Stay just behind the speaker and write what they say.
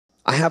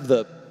I have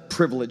the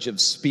privilege of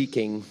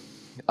speaking.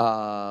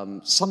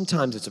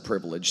 Sometimes it's a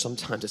privilege,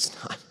 sometimes it's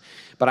not.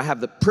 But I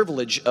have the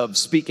privilege of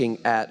speaking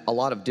at a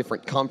lot of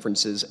different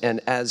conferences.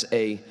 And as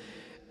a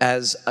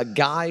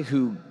guy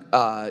who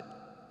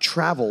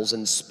travels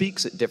and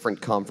speaks at different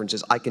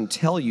conferences, I can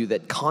tell you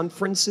that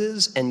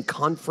conferences and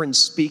conference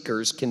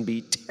speakers can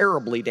be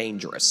terribly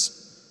dangerous.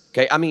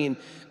 Okay, I mean,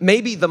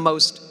 maybe the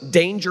most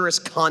dangerous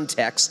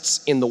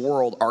contexts in the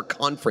world are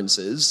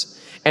conferences,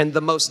 and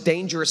the most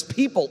dangerous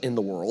people in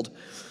the world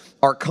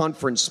are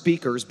conference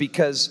speakers,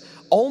 because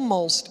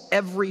almost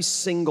every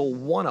single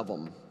one of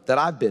them that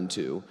I've been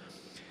to,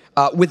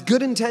 with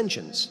good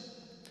intentions,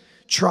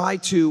 try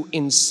to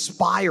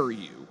inspire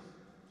you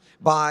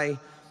by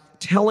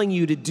telling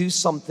you to do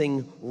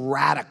something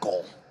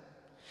radical,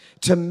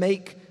 to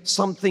make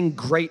something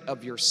great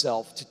of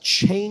yourself, to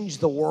change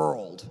the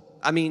world.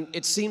 I mean,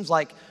 it seems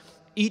like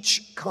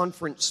each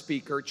conference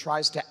speaker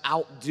tries to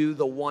outdo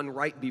the one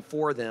right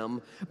before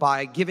them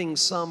by giving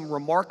some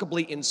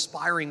remarkably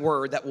inspiring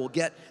word that will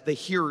get the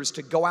hearers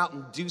to go out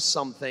and do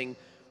something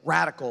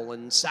radical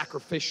and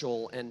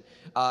sacrificial. And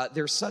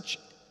there's such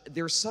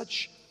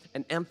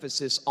an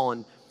emphasis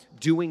on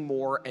doing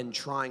more and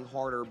trying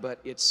harder, but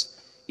it's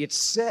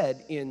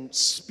said in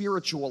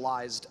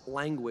spiritualized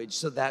language,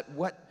 so that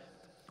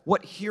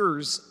what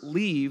hearers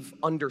leave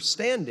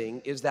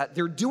understanding is that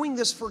they're doing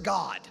this for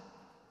God.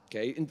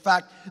 Okay? In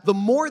fact, the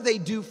more they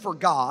do for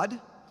God,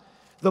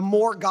 the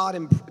more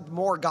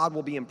God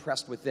will be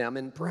impressed with them,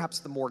 and perhaps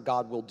the more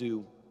God will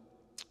do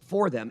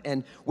for them.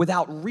 And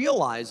without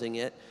realizing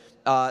it,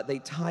 they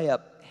tie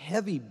up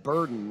heavy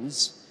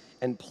burdens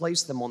and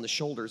place them on the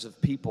shoulders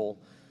of people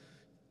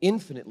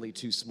infinitely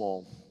too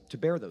small to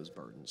bear those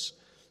burdens.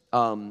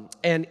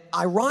 And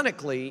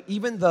ironically,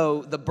 even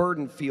though the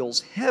burden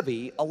feels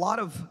heavy, a lot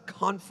of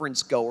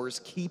conference goers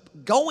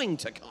keep going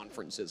to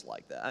conferences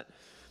like that,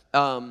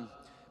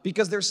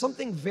 because there's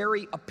something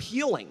very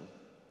appealing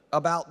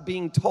about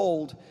being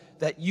told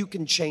that you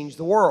can change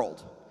the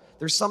world.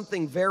 There's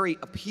something very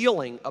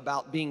appealing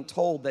about being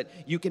told that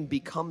you can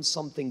become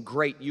something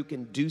great, you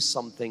can do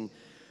something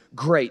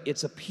great.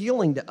 It's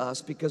appealing to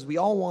us because we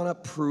all want to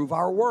prove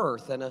our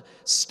worth and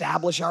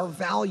establish our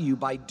value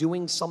by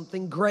doing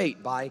something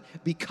great, by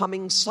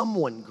becoming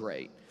someone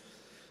great.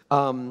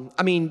 I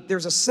mean,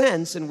 there's a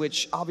sense in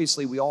which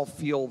obviously we all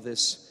feel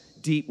this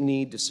deep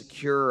need to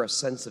secure a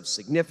sense of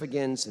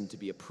significance and to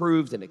be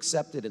approved and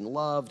accepted and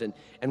loved.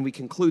 And we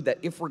conclude that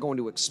if we're going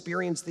to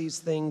experience these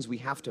things, we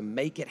have to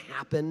make it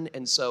happen.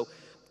 And so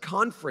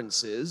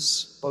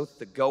conferences, both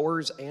the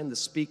goers and the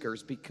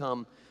speakers,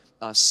 become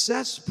a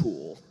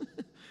cesspool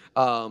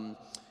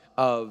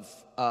of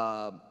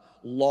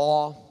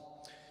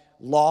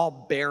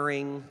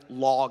law-bearing,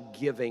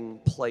 law-giving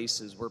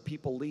places where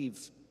people leave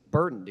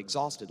burdened,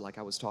 exhausted, like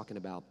I was talking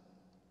about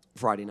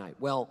Friday night.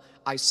 Well,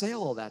 I say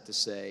all that to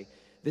say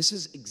this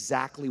is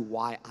exactly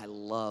why I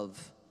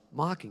love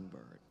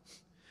Mockingbird.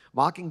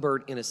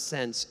 Mockingbird, in a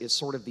sense, is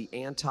sort of the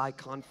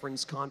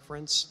anti-conference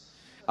conference,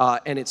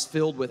 and it's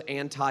filled with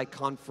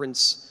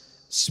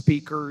anti-conference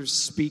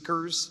speakers.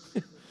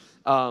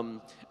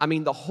 I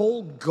mean, the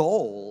whole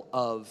goal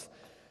of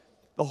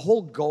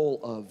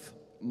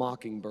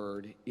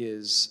Mockingbird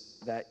is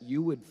that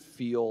you would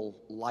feel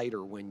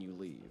lighter when you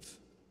leave,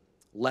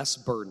 less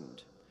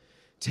burdened,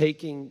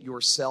 taking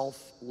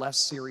yourself less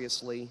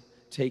seriously,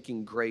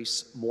 taking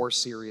grace more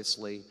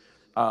seriously.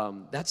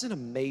 That's an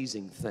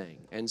amazing thing.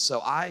 And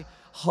so I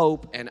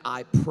hope and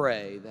I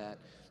pray that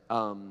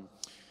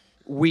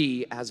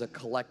we as a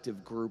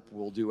collective group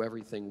will do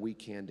everything we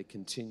can to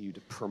continue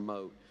to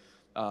promote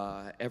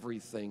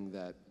everything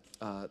that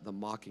the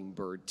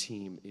Mockingbird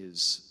team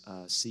is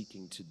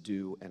seeking to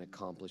do and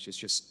accomplish.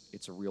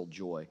 It's a real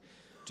joy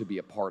to be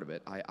a part of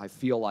it. I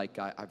feel like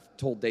I've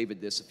told David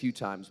this a few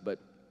times, but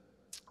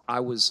I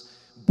was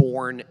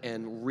born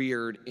and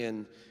reared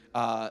in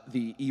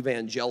the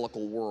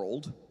evangelical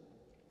world,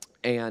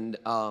 and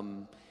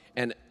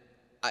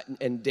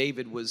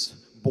David was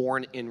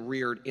born and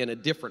reared in a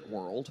different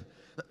world.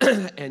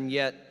 And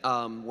yet,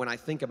 when I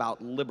think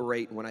about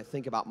Liberate, when I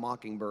think about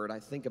Mockingbird, I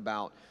think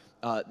about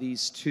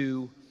these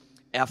two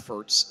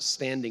efforts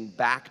standing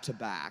back to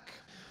back.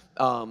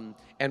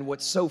 And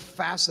what's so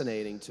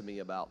fascinating to me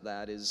about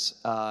that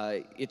is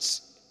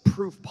it's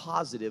proof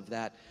positive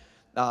that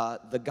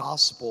the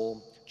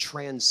gospel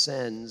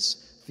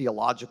transcends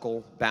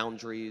theological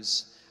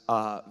boundaries,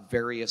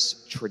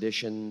 various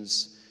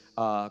traditions,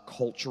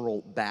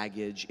 cultural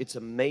baggage. It's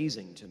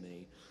amazing to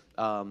me.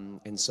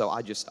 And so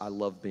I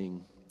love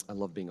being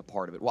a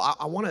part of it. Well,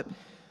 I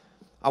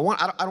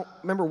don't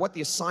remember what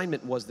the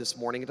assignment was this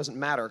morning. It doesn't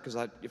matter, because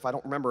if I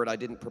don't remember it, I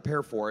didn't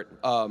prepare for it.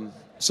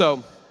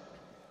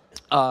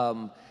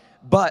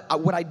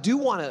 But what I do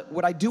want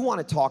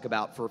to talk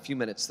about for a few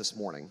minutes this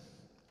morning,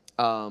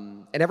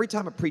 and every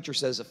time a preacher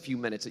says a few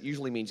minutes, it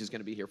usually means he's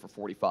going to be here for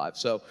 45.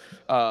 So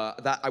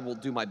that I will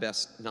do my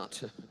best not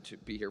to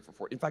be here for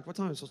 40. In fact, what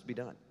time am I supposed to be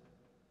done?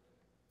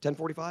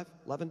 10:45?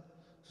 11?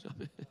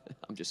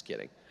 I'm just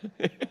kidding.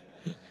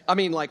 I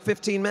mean, like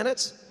 15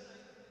 minutes?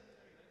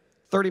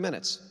 30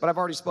 minutes, but I've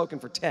already spoken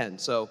for 10,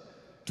 so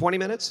 20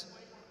 minutes?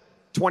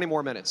 20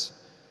 more minutes.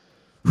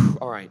 Whew,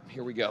 all right,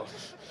 here we go.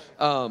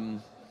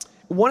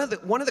 One of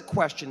the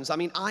questions, I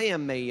mean, I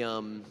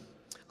am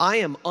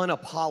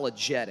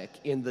unapologetic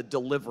in the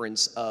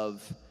deliverance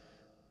of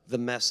the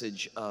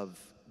message of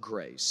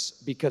grace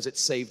because it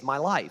saved my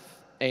life.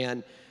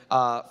 And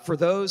for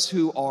those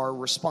who are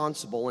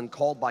responsible and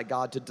called by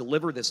God to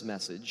deliver this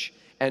message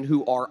and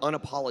who are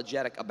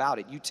unapologetic about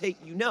it, you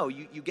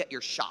get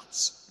your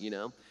shots, you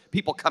know?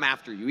 People come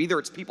after you. Either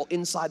it's people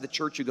inside the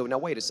church who go, now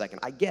wait a second,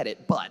 I get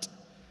it, but,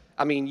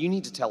 I mean, you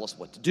need to tell us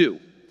what to do.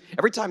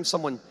 Every time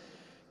someone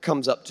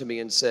comes up to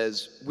me and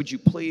says, would you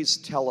please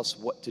tell us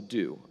what to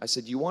do? I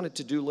said, you want a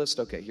to-do list?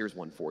 Okay, here's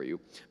one for you.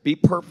 Be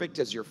perfect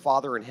as your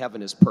Father in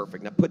heaven is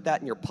perfect. Now put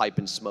that in your pipe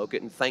and smoke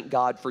it and thank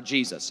God for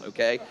Jesus,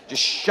 okay?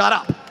 Just shut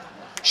up.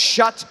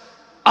 Shut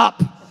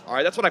up. All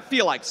right, that's what I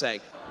feel like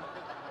saying.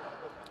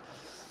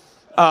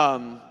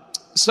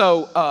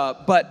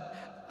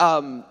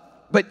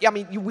 But I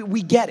mean,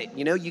 we get it,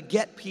 you know? You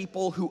get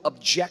people who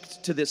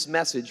object to this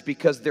message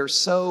because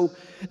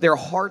their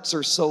hearts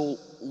are so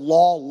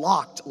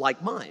law-locked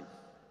like mine.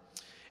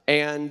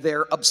 And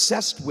they're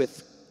obsessed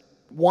with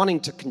wanting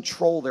to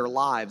control their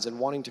lives and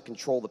wanting to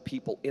control the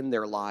people in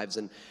their lives.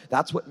 And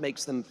that's what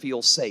makes them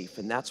feel safe,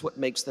 and that's what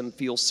makes them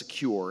feel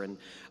secure. And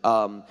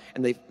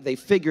they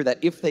figure that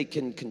if they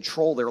can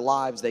control their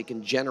lives, they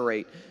can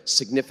generate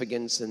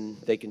significance,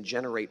 and they can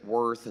generate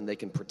worth, and they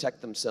can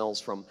protect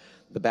themselves from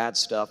the bad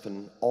stuff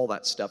and all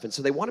that stuff. And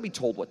so they want to be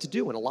told what to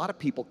do. And a lot of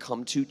people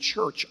come to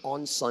church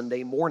on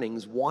Sunday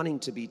mornings wanting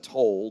to be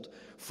told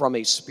from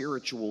a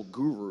spiritual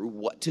guru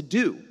what to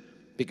do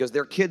because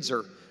their kids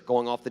are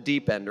going off the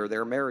deep end or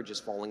their marriage is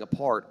falling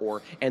apart,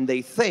 and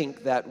they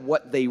think that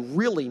what they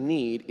really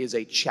need is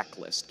a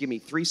checklist. Give me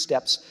 3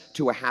 steps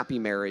to a happy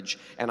marriage,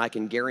 and I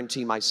can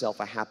guarantee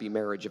myself a happy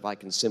marriage if I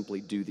can simply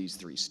do these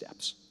 3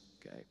 steps.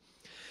 Okay.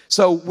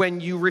 So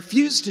when you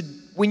refuse to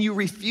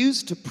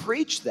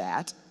preach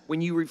that, when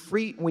you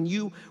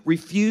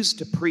refuse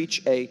to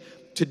preach a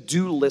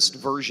to-do list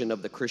version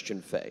of the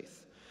Christian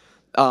faith,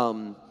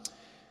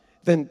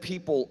 then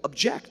people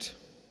object,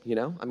 you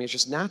know? I mean, it's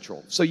just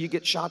natural. So you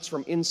get shots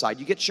from inside,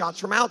 you get shots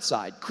from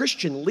outside.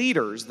 Christian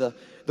leaders, the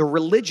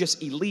religious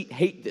elite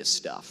hate this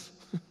stuff.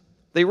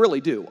 They really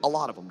do. A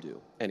lot of them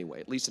do,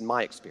 anyway, at least in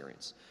my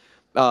experience.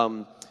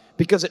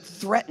 Because it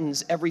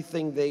threatens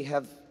everything they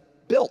have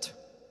built,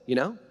 you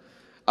know?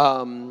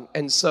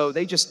 And so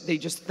they just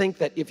think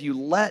that if you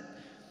let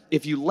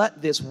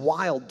this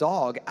wild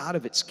dog out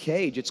of its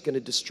cage, it's going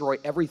to destroy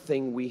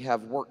everything we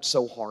have worked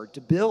so hard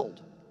to build.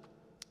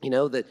 You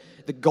know, that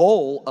the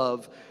goal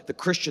of the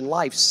Christian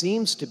life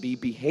seems to be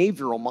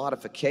behavioral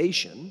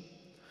modification.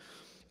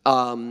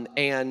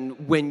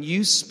 And when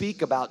you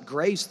speak about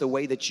grace the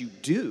way that you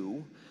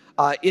do,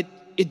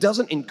 it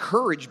doesn't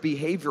encourage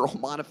behavioral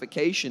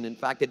modification. In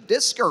fact, it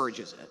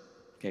discourages it.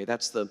 Okay,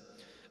 that's the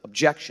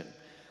objection.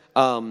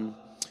 Well,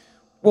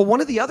 one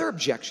of the other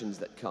objections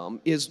that come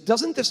is,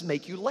 doesn't this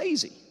make you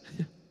lazy?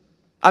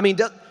 I mean,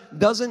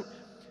 doesn't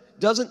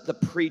the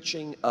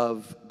preaching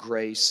of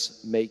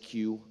grace make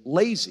you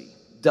lazy?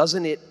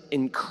 Doesn't it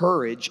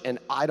encourage an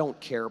I don't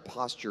care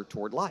posture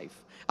toward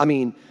life? I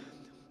mean,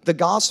 the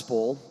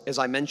gospel, as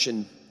I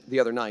mentioned the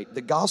other night,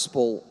 the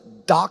gospel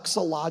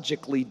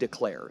doxologically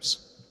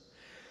declares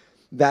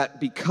that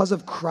because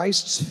of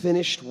Christ's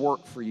finished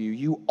work for you,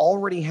 you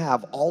already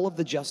have all of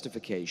the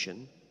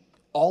justification,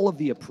 all of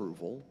the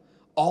approval,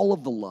 all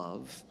of the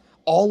love,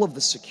 all of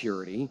the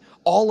security,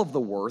 all of the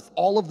worth,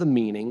 all of the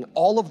meaning,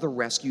 all of the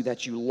rescue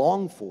that you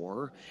long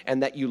for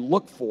and that you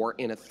look for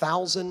in a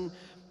thousand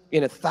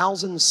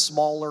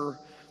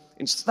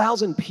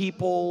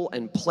people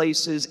and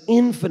places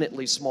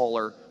infinitely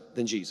smaller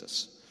than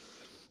Jesus.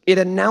 It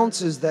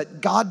announces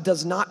that God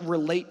does not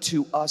relate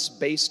to us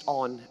based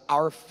on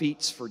our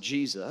feats for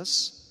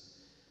Jesus,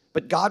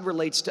 but God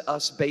relates to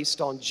us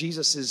based on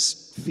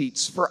Jesus's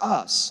feats for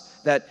us.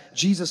 That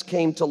Jesus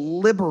came to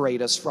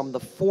liberate us from the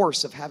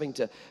force of having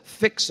to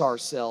fix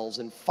ourselves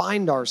and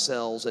find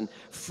ourselves and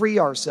free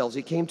ourselves.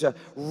 He came to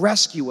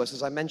rescue us,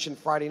 as I mentioned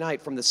Friday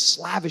night, from the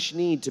slavish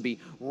need to be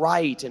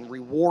right and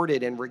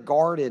rewarded and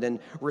regarded and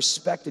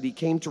respected. He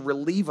came to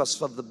relieve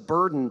us of the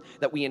burden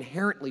that we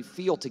inherently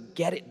feel to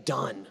get it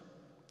done.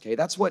 Okay,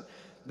 that's what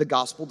the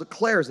gospel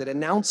declares. It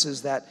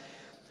announces that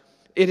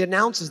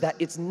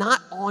it's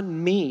not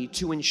on me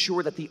to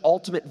ensure that the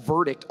ultimate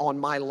verdict on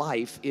my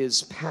life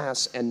is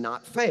pass and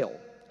not fail.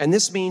 And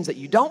this means that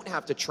you don't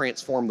have to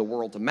transform the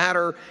world to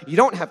matter. You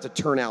don't have to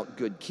turn out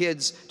good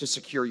kids to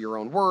secure your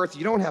own worth.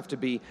 You don't have to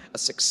be a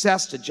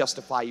success to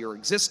justify your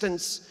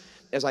existence.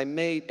 As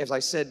I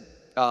said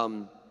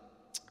the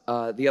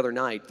other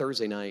night,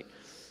 Thursday night,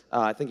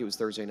 I think it was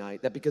Thursday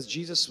night, that because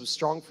Jesus was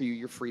strong for you,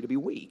 you're free to be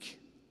weak.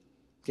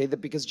 Okay,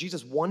 that because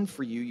Jesus won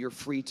for you, you're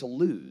free to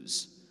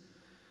lose.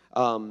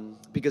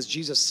 Because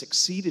Jesus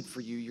succeeded for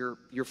you,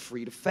 you're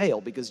free to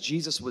fail. Because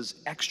Jesus was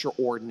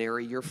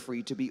extraordinary, you're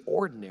free to be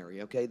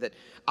ordinary, okay? That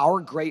our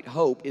great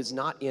hope is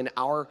not in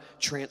our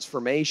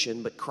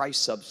transformation, but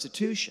Christ's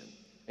substitution.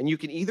 And you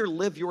can either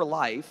live your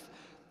life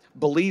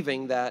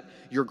believing that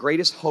your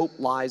greatest hope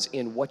lies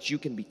in what you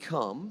can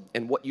become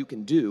and what you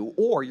can do,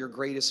 or your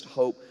greatest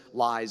hope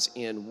lies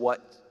in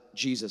what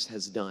Jesus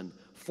has done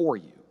for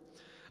you.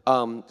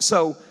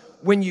 So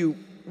when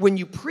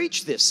you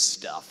preach this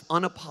stuff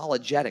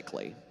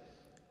unapologetically,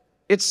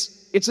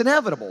 it's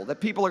inevitable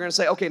that people are going to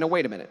say, okay, no,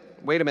 wait a minute.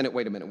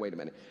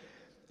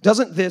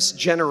 Doesn't this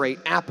generate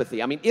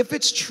apathy? I mean, if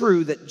it's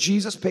true that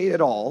Jesus paid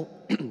it all,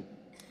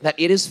 that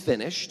it is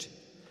finished,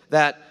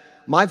 that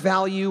my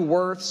value,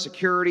 worth,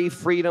 security,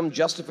 freedom,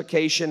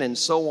 justification, and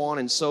so on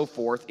and so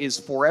forth is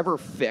forever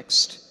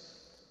fixed,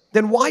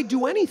 then why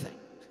do anything?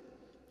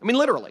 I mean,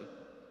 literally.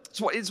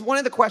 It's one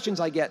of the questions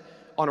I get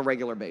on a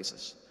regular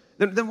basis.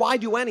 Then why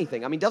do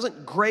anything? I mean,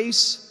 doesn't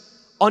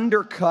grace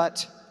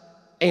undercut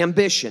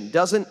ambition?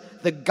 Doesn't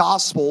the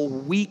gospel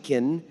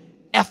weaken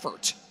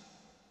effort?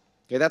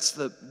 Okay, that's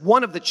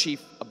one of the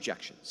chief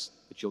objections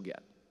that you'll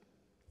get.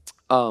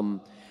 And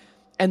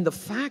the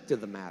fact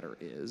of the matter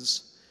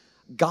is,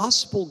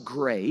 gospel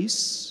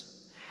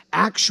grace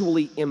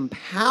actually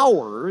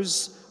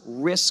empowers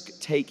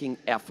risk-taking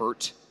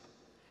effort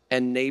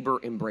and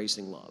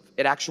neighbor-embracing love.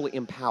 It actually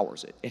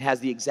empowers it. It has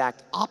the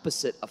exact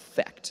opposite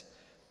effect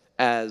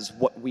as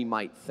what we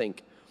might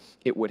think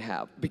it would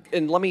have.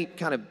 And let me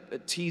kind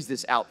of tease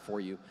this out for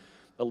you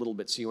a little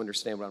bit so you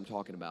understand what I'm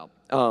talking about.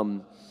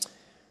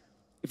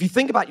 If you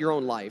think about your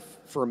own life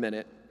for a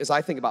minute, as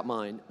I think about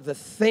mine, the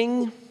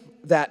thing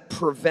that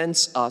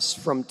prevents us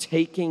from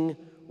taking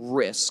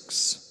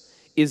risks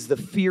is the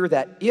fear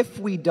that if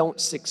we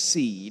don't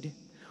succeed,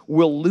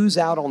 we'll lose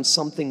out on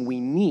something we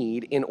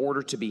need in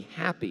order to be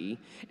happy,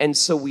 and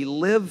so we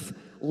live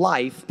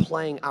life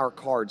playing our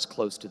cards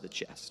close to the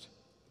chest.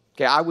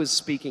 Okay, I was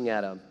speaking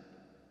at a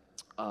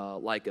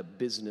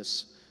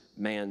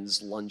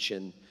businessman's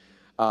luncheon,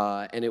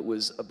 and it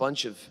was a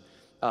bunch of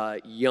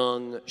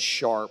young,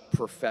 sharp,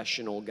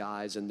 professional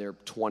guys in their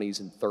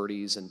 20s and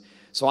 30s, and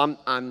so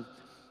I'm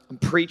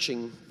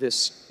preaching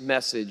this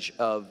message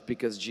of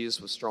because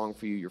Jesus was strong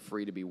for you, you're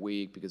free to be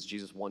weak. Because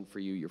Jesus won for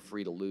you, you're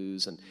free to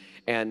lose.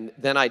 And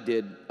then I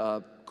did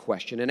a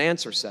question and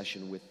answer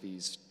session with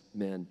these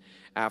men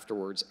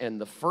afterwards. And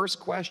the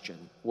first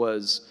question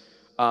was,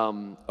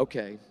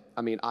 okay,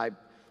 I mean, I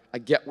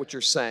get what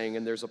you're saying,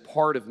 and there's a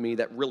part of me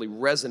that really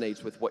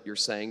resonates with what you're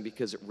saying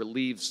because it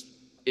relieves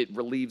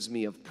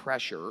me of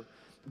pressure.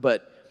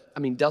 But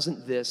I mean,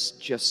 doesn't this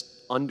just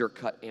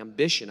undercut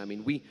ambition? I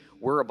mean,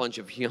 we're a bunch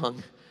of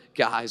young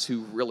guys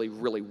who really,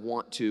 really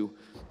want to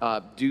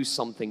do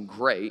something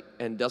great,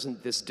 and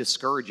doesn't this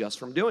discourage us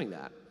from doing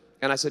that?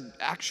 And I said,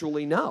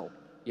 actually, no,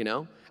 you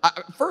know.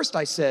 First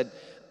I said,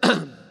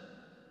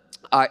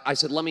 I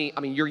said,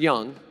 you're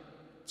young,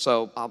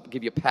 so I'll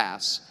give you a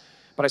pass.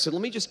 But I said,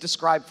 let me just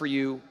describe for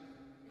you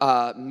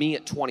me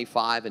at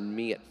 25 and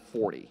me at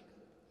 40.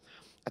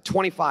 At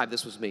 25,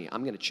 this was me.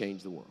 I'm going to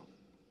change the world.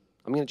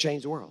 I'm going to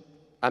change the world.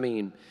 I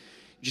mean,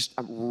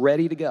 I'm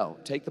ready to go.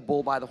 Take the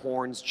bull by the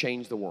horns,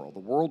 change the world. The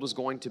world was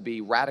going to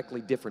be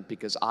radically different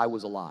because I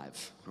was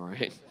alive, all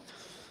right?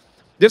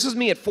 This is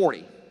me at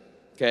 40,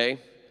 okay?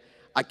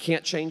 I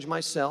can't change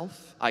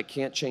myself. I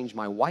can't change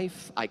my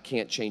wife. I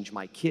can't change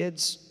my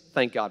kids.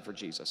 Thank God for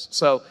Jesus.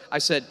 So I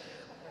said,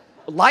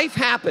 life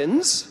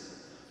happens,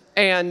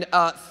 and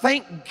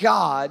thank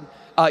God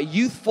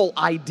youthful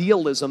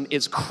idealism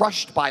is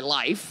crushed by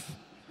life,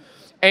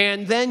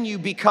 and then you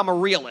become a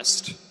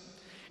realist.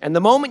 And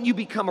the moment you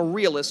become a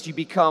realist, you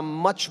become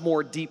much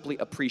more deeply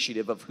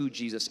appreciative of who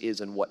Jesus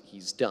is and what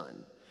he's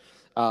done.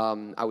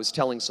 I was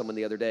telling someone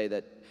the other day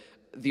that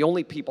the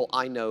only people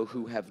I know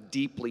who have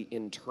deeply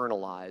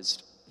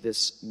internalized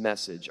this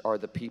message are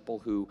the people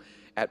who,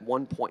 at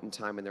one point in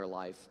time in their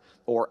life,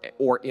 or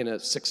in a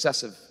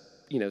successive,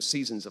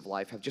 seasons of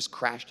life, have just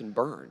crashed and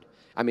burned.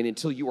 I mean,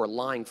 until you are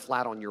lying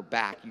flat on your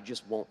back, you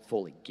just won't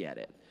fully get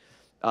it.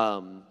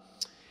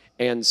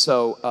 And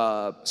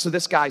so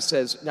this guy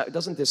says, now,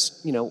 doesn't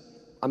this, we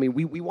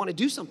want to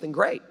do something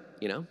great,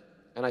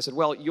 And I said,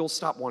 well, you'll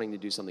stop wanting to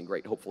do something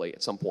great, hopefully,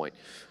 at some point.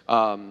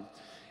 I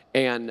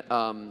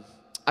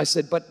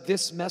said, but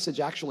this message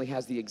actually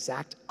has the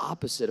exact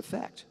opposite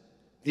effect.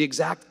 The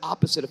exact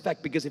opposite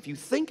effect, because if you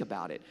think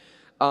about it,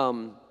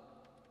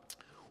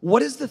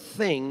 what is the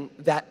thing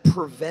that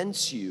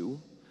prevents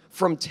you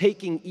from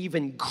taking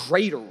even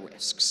greater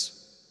risks?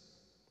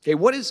 Okay,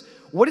 what is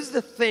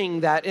the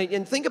thing that,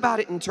 and think about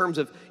it in terms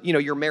of,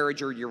 your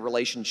marriage or your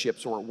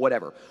relationships or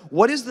whatever.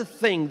 What is the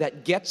thing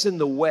that gets in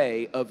the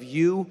way of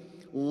you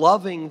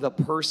loving the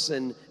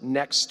person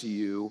next to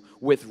you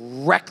with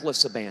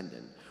reckless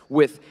abandon,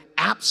 with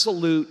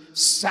absolute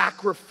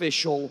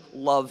sacrificial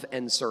love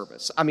and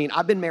service? I mean,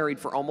 I've been married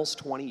for almost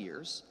 20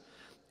 years,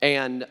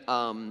 and,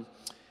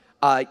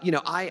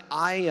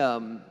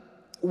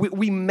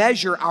 we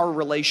measure our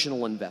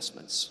relational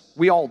investments.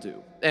 We all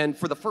do. And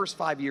for the first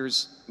 5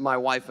 years my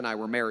wife and I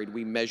were married,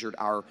 we measured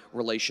our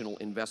relational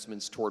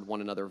investments toward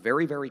one another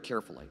very, very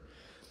carefully.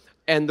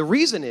 And the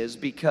reason is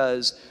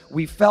because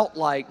we felt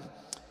like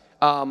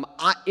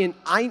in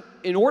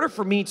order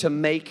for me to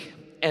make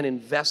an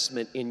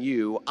investment in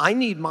you. I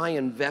need my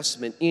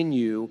investment in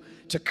you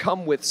to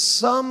come with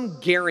some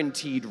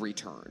guaranteed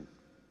return.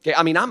 Okay,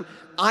 I mean,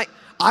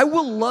 I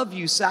will love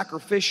you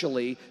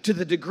sacrificially to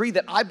the degree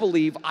that I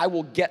believe I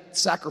will get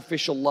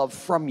sacrificial love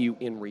from you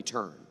in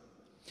return.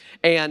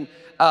 And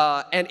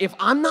if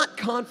I'm not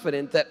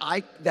confident that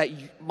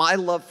my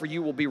love for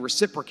you will be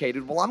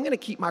reciprocated, well, I'm going to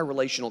keep my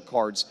relational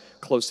cards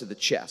close to the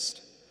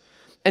chest.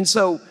 And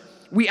so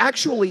we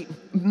actually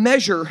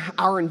measure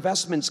our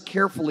investments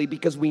carefully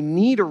because we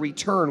need a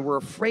return. We're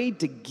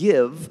afraid to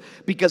give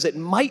because it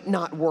might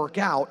not work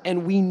out,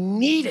 and we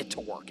need it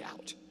to work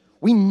out.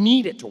 We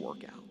need it to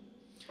work out.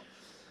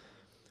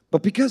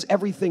 But because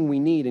everything we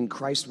need in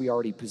Christ we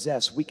already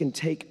possess, we can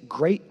take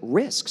great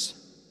risks.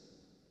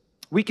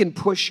 We can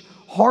push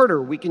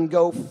harder. We can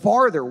go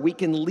farther. We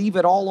can leave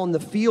it all on the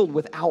field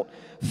without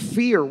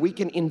fear. We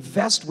can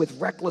invest with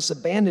reckless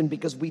abandon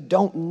because we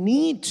don't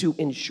need to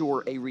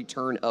ensure a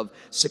return of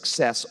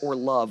success or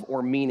love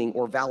or meaning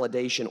or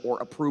validation or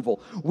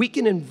approval. We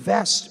can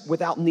invest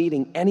without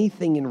needing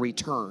anything in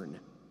return.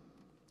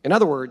 In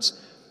other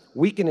words,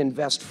 we can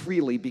invest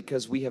freely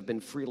because we have been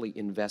freely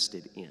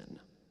invested in.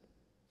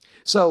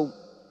 So,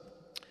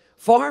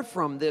 far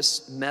from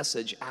this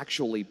message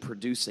actually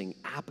producing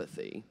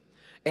apathy,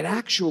 it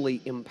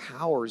actually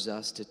empowers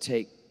us to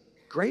take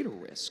greater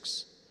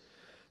risks,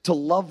 to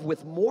love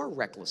with more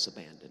reckless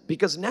abandon.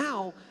 Because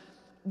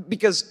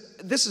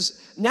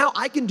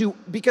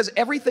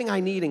everything I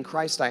need in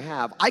Christ I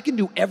have, I can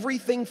do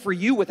everything for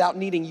you without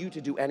needing you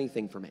to do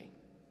anything for me.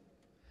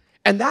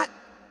 And that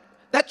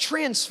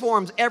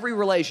transforms every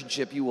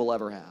relationship you will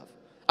ever have.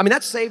 I mean,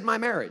 that saved my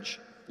marriage.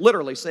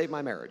 Literally saved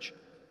my marriage.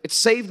 It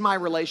saved my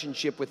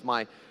relationship with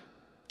my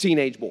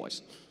teenage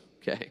boys.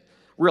 Okay?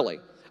 Really.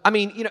 I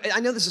mean, I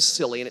know this is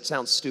silly and it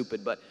sounds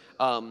stupid, but,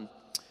 I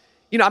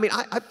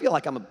feel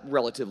like I'm a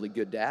relatively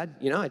good dad.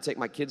 I take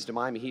my kids to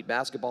Miami Heat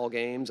basketball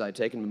games. I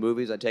take them to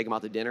movies. I take them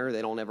out to dinner.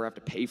 They don't ever have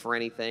to pay for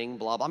anything,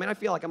 blah, blah. I mean, I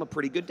feel like I'm a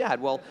pretty good dad.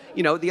 Well,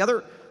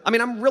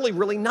 I'm really,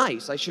 really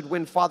nice. I should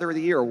win Father of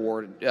the Year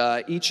award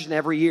each and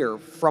every year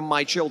from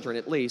my children,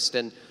 at least.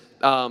 And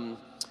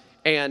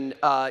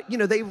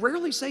they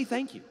rarely say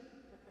thank you.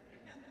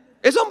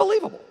 It's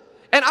unbelievable.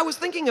 And I was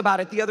thinking about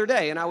it the other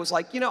day, and I was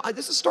like,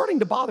 this is starting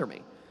to bother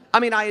me. I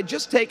mean, I had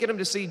just taken him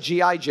to see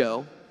G.I.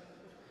 Joe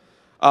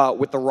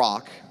with The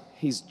Rock.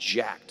 He's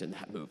jacked in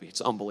that movie.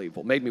 It's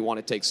unbelievable. Made me want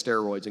to take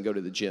steroids and go to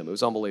the gym. It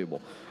was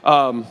unbelievable.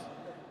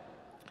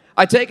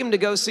 I take him to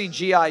go see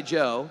G.I.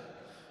 Joe,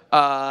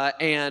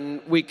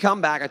 and we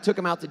come back. I took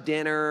him out to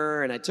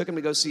dinner, and I took him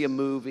to go see a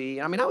movie.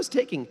 I mean, I was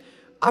taking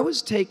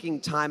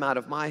time out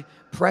of my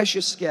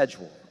precious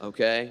schedule,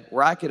 okay,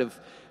 where I could have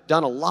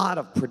done a lot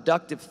of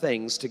productive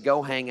things to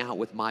go hang out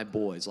with my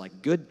boys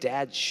like good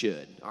dads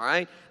should, all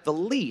right? The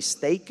least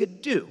they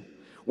could do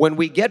when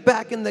we get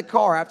back in the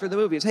car after the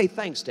movie is, hey,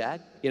 thanks,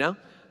 Dad,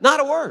 Not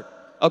a word,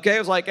 okay? It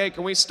was like, hey,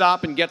 can we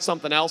stop and get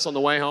something else on the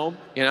way home,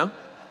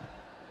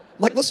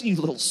 Like, listen, you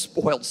little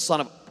spoiled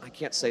son of... I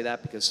can't say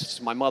that because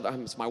it's my mother,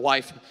 it's my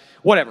wife,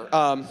 whatever.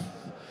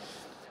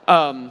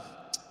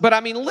 But I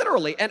mean,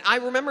 literally, and I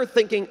remember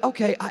thinking,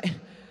 okay,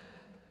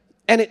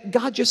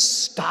 God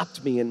just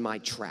stopped me in my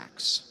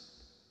tracks.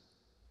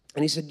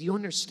 And he said, do you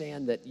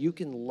understand that you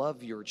can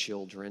love your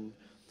children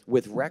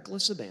with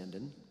reckless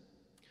abandon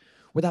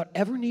without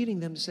ever needing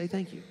them to say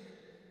thank you?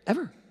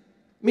 Ever.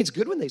 I mean, it's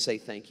good when they say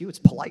thank you. It's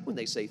polite when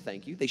they say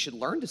thank you. They should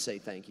learn to say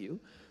thank you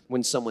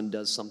when someone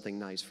does something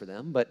nice for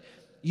them. But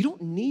you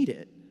don't need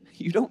it.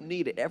 You don't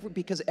need it ever,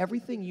 because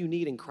everything you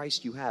need in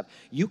Christ you have.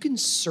 You can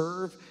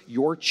serve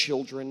your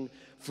children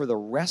for the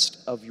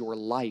rest of your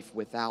life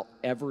without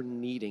ever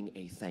needing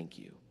a thank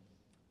you.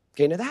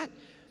 Okay, now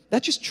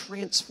that just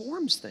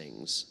transforms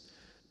things.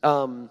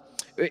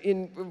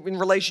 In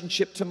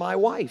relationship to my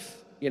wife,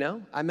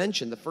 I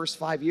mentioned the first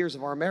 5 years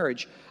of our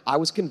marriage, I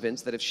was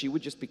convinced that if she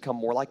would just become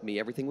more like me,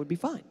 everything would be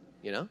fine,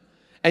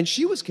 And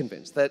she was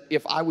convinced that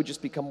if I would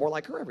just become more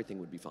like her, everything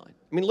would be fine.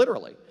 I mean,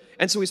 literally.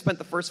 And so we spent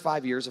the first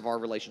 5 years of our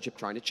relationship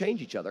trying to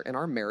change each other, and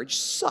our marriage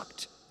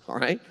sucked, all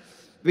right?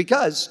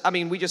 Because,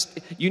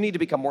 you need to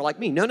become more like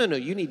me. No,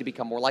 you need to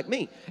become more like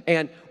me.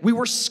 And we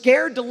were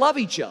scared to love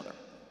each other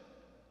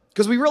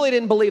because we really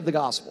didn't believe the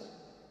gospel.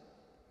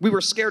 We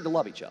were scared to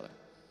love each other.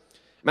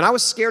 I mean, I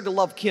was scared to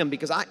love Kim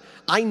because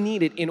I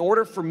needed, in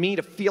order for me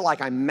to feel like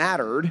I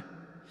mattered,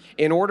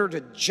 in order to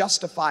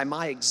justify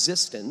my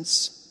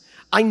existence,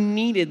 I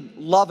needed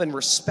love and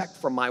respect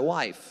from my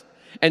wife.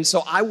 And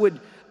so I would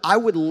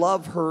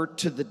love her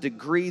to the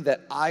degree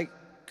that I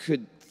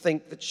could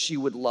think that she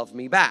would love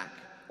me back.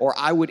 Or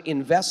I would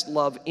invest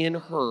love in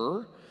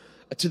her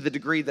to the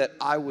degree that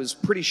I was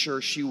pretty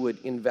sure she would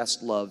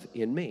invest love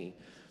in me.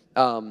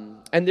 And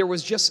there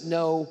was just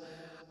no,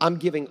 I'm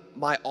giving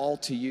my all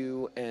to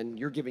you and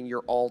you're giving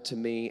your all to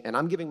me, and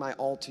I'm giving my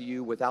all to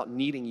you without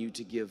needing you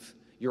to give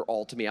your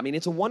all to me. I mean,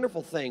 it's a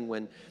wonderful thing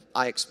when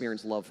I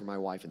experience love for my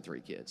wife and 3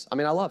 kids. I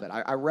mean, I love it.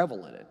 I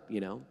revel in it,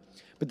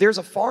 But there's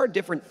a far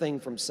different thing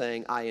from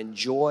saying I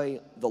enjoy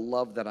the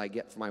love that I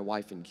get from my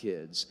wife and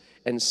kids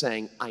and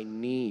saying I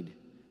need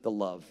the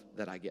love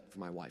that I get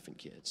from my wife and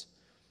kids.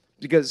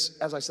 Because,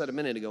 as I said a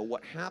minute ago,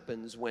 what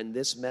happens when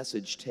this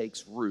message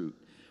takes root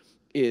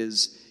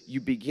is you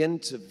begin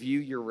to view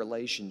your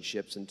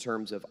relationships in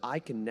terms of, I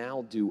can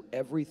now do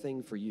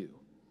everything for you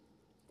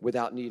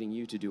without needing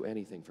you to do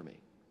anything for me.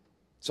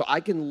 So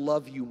I can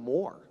love you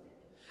more.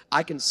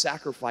 I can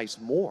sacrifice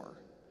more.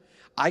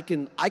 I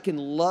can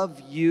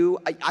love you.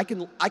 I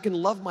can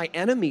love my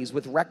enemies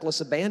with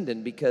reckless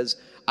abandon because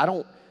I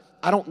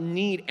don't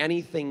need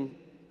anything.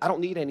 I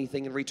don't need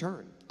anything in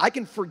return. I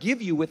can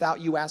forgive you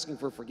without you asking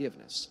for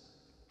forgiveness.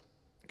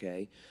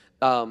 Okay,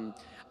 I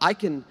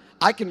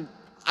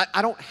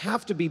don't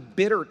have to be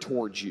bitter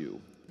towards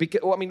you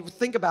because, well, I mean,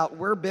 think about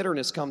where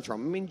bitterness comes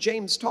from. I mean,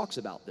 James talks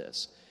about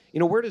this. You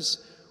know, where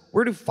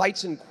do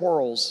fights and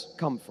quarrels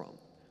come from?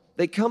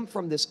 They come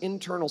from this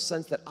internal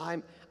sense that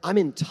I'm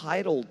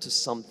entitled to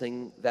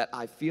something that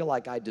I feel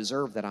like I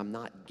deserve that I'm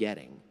not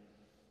getting.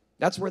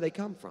 That's where they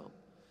come from.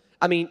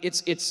 I mean,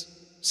 it's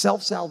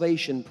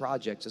self-salvation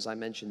projects, as I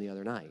mentioned the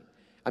other night.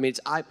 I mean,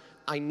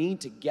 I need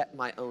to get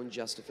my own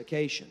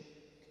justification.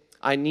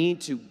 I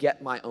need to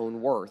get my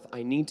own worth.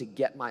 I need to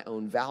get my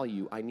own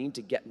value. I need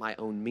to get my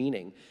own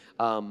meaning.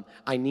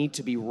 I need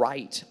to be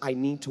right. I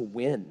need to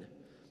win.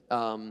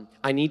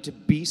 I need to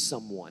be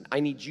someone. I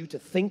need you to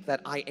think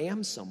that I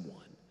am someone.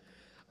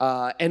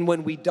 And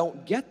when we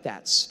don't get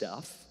that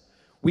stuff,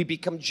 we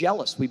become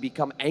jealous, we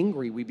become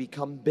angry, we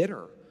become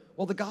bitter.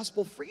 Well, the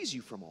gospel frees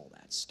you from all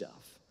that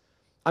stuff.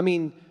 I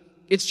mean,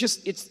 it's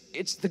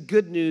the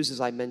good news,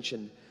 as I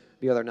mentioned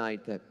the other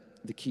night, that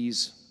the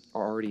keys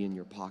are already in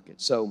your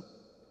pocket. So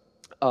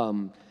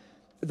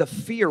the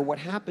fear, what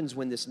happens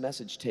when this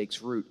message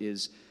takes root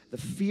is the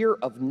fear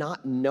of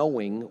not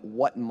knowing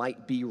what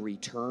might be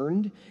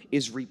returned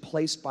is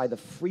replaced by the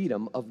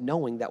freedom of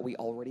knowing that we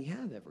already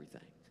have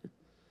everything.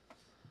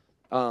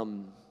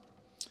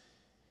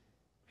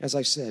 As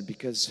I said,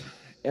 because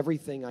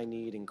everything I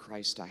need in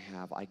Christ I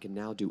have, I can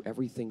now do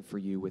everything for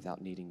you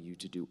without needing you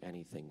to do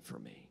anything for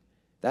me.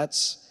 That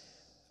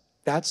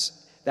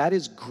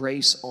is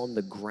grace on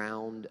the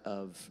ground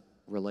of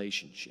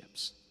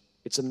relationships.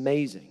 It's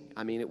amazing.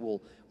 I mean, it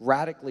will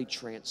radically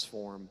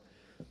transform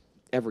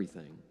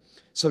everything.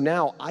 So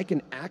now I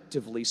can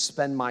actively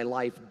spend my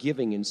life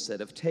giving instead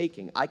of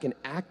taking. I can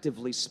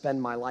actively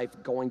spend my life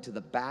going to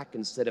the back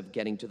instead of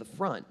getting to the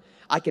front.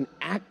 I can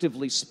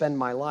actively spend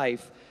my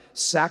life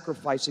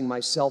sacrificing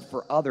myself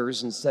for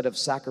others instead of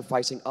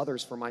sacrificing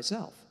others for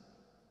myself.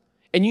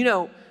 And you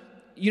know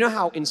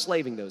how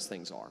enslaving those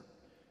things are.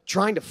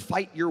 Trying to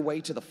fight your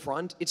way to the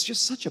front, it's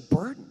just such a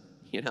burden,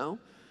 you know?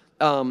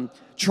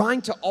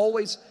 Trying to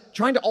always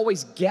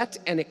get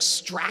and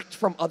extract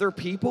from other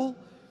people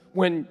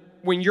when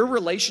your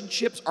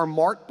relationships are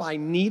marked by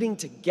needing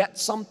to get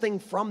something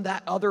from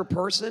that other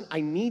person.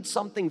 I need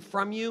something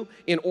from you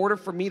in order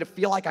for me to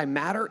feel like I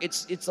matter.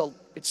 It's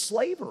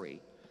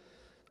slavery.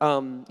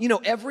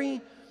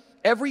 Every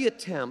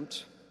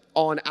attempt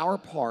on our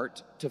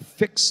part to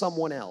fix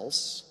someone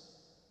else,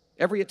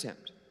 every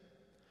attempt,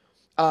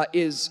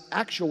 is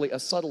actually a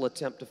subtle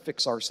attempt to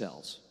fix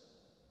ourselves.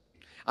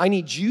 I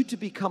need you to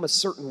become a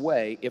certain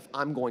way if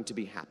I'm going to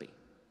be happy,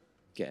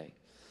 okay?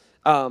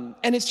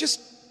 And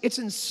it's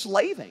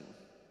enslaving.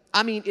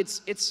 I mean,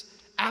 it's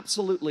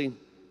absolutely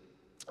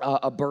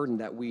a burden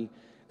that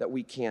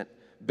we can't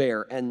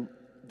bear. And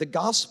the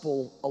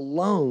gospel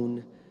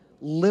alone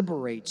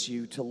liberates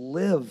you to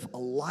live a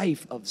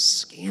life of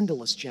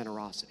scandalous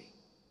generosity.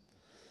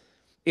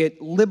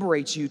 It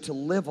liberates you to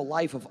live a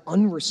life of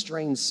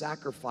unrestrained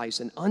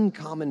sacrifice and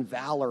uncommon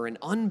valor and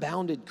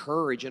unbounded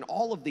courage and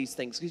all of these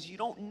things because you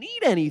don't need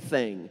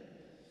anything.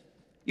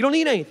 You don't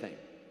need anything.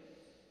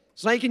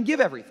 So now you can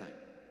give everything.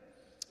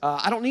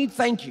 I don't need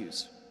thank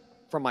yous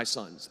from my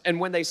sons.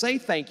 And when they say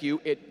thank you,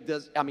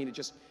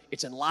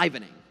 it's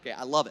enlivening. Okay,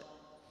 I love it.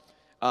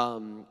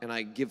 And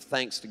I give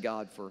thanks to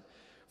God for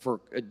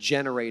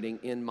generating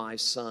in my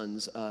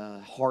sons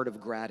a heart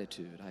of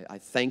gratitude. I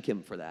thank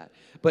Him for that.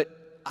 But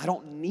I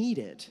don't need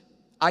it.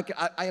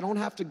 I don't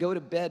have to go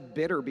to bed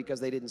bitter because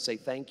they didn't say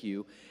thank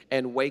you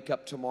and wake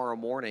up tomorrow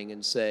morning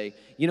and say,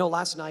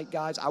 last night,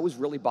 guys, I was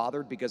really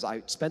bothered because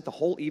I spent the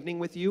whole evening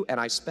with you and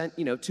I spent,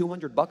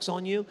 $200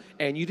 on you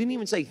and you didn't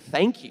even say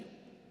thank you.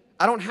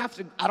 I don't have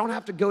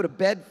to go to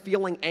bed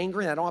feeling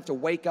angry and I don't have to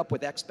wake up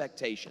with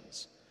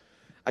expectations.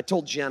 I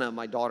told Jenna,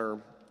 my daughter,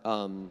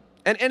 and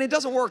it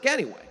doesn't work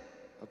anyway,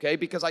 okay,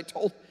 because I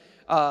told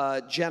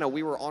Jenna,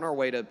 we were on our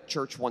way to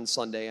church one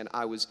Sunday, and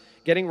I was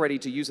getting ready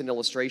to use an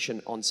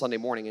illustration on Sunday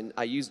morning, and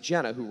I used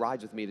Jenna, who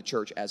rides with me to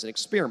church, as an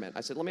experiment.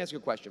 I said, let me ask you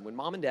a question. When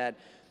Mom and Dad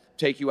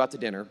take you out to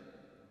dinner,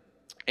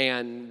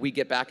 and we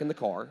get back in the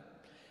car,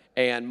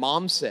 and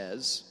Mom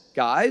says,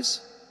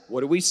 guys,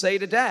 what do we say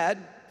to Dad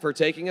for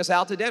taking us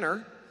out to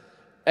dinner?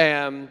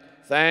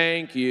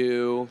 Thank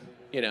you.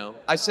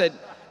 I said,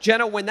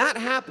 Jenna, when that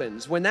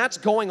happens, when that's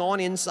going on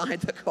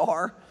inside the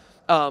car,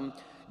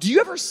 do you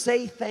ever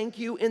say thank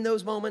you in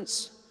those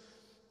moments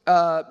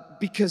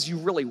because you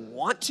really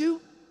want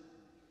to?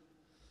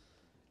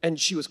 And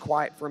she was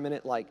quiet for a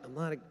minute, like, I'm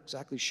not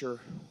exactly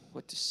sure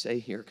what to say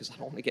here because I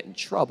don't want to get in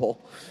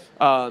trouble.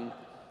 And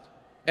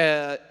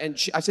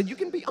I said, you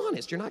can be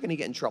honest. You're not going to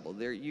get in trouble.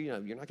 You're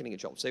not going to get in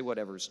trouble. Say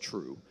whatever's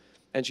true.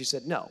 And she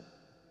said, no.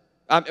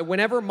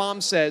 Whenever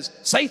Mom says,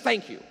 say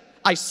thank you,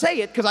 I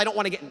say it because I don't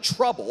want to get in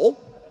trouble,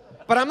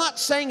 but I'm not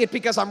saying it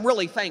because I'm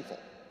really thankful.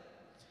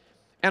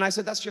 And I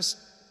said, that's just,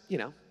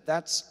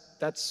 that's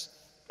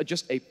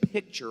just a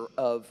picture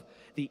of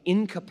the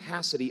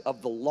incapacity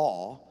of the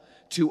law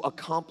to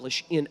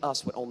accomplish in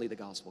us what only the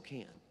gospel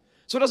can.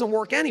 So it doesn't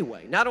work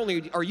anyway. Not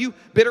only are you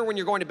bitter when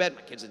you're going to bed,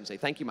 my kids didn't say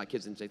thank you, my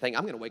kids didn't say thank you.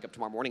 I'm going to wake up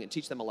tomorrow morning and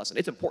teach them a lesson.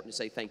 It's important to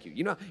say thank you.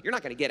 You're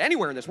not going to get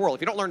anywhere in this world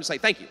if you don't learn to say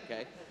thank you,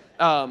 okay?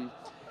 And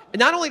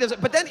not only does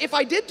it, but then if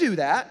I did do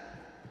that,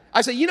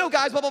 I say,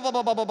 guys, blah, blah, blah,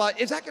 blah, blah, blah, blah.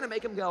 Is that going to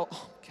make them go,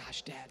 oh,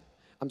 gosh, Dad,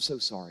 I'm so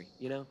sorry,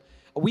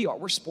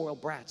 We're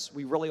spoiled brats.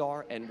 We really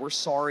are, and we're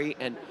sorry,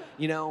 and,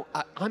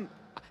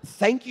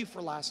 thank you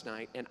for last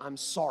night, and I'm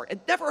sorry.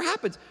 It never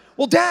happens.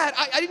 Well, Dad,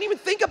 I didn't even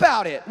think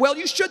about it. Well,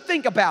 you should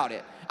think about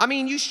it.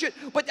 You should,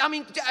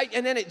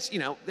 and then it's,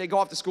 they go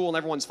off to school and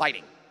everyone's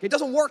fighting. It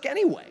doesn't work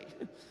anyway.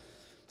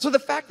 So the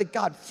fact that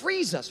God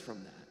frees us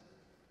from that,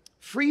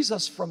 frees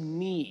us from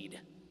need,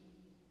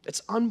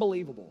 it's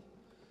unbelievable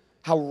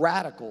how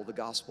radical the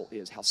gospel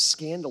is, how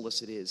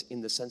scandalous it is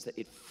in the sense that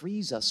it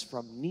frees us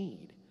from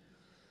need.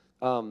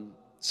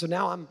 So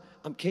now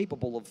I'm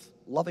capable of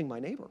loving my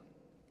neighbor.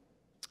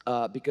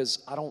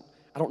 Because I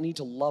don't need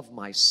to love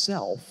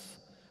myself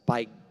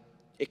by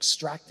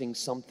extracting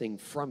something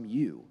from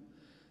you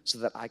so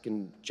that I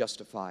can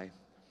justify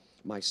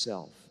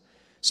myself.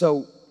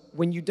 So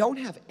when you don't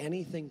have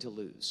anything to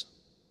lose,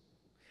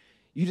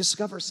 you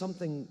discover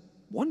something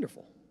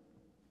wonderful.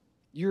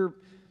 You're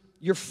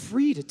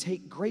free to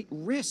take great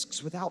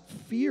risks without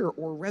fear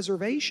or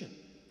reservation.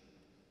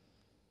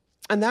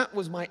 And that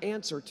was my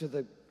answer to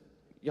the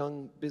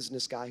young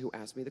business guy who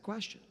asked me the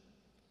question.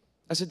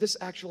 I said, this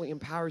actually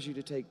empowers you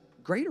to take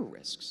greater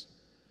risks.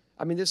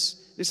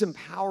 This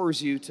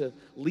empowers you to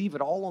leave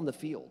it all on the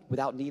field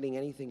without needing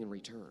anything in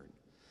return.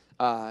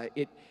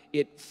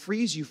 It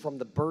frees you from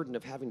the burden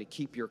of having to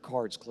keep your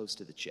cards close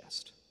to the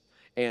chest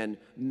and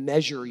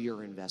measure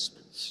your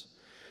investments.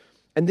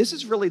 And this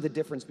is really the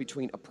difference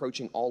between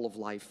approaching all of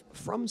life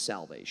from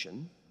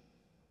salvation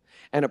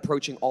and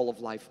approaching all of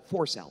life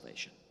for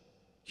salvation.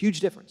 Huge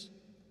difference.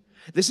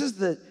 This is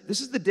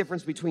the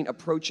difference between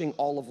approaching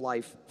all of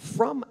life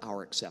from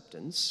our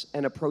acceptance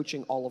and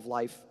approaching all of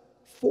life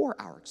for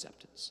our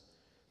acceptance.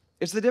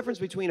 It's the difference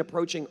between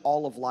approaching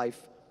all of life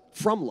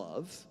from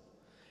love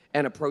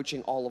and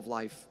approaching all of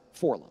life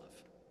for love.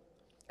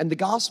 And the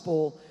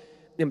gospel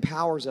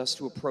empowers us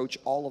to approach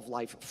all of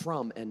life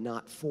from and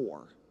not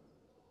for.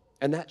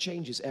 And that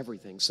changes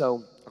everything.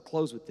 So I'll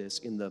close with this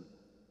in the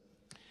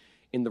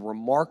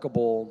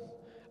remarkable,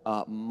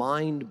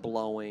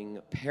 mind-blowing,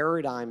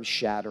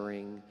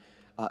 paradigm-shattering,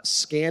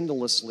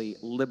 scandalously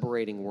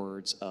liberating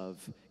words of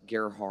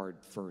Gerhard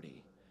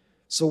Forde.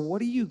 So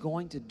what are you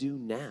going to do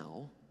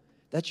now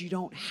that you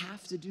don't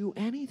have to do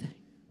anything?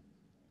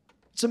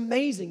 It's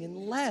amazing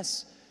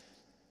unless,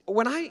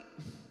 when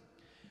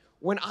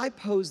I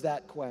pose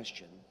that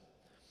question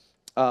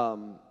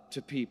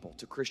to people,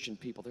 to Christian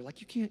people, they're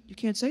like, you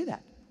can't say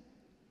that.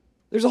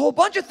 There's a whole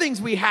bunch of things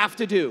we have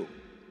to do.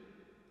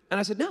 And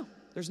I said, no,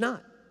 there's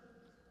not.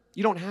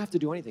 You don't have to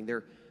do anything.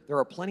 There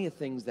are plenty of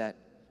things that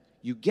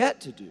you get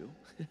to do,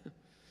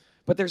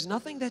 but there's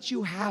nothing that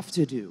you have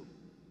to do.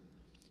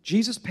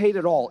 Jesus paid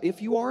it all.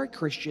 If you are a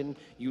Christian,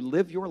 you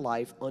live your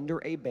life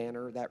under a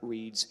banner that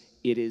reads,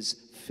 "It is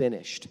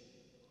finished."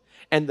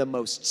 And the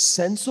most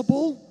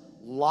sensible,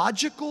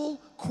 logical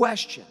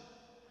question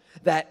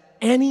that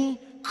any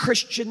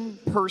Christian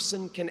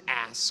person can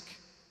ask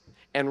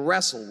and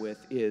wrestle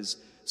with is,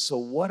 so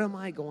what am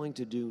I going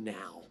to do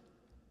now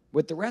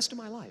with the rest of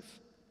my life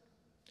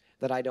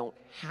that I don't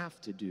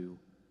have to do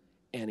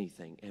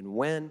anything? And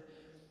when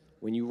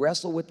you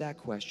wrestle with that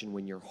question,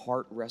 when your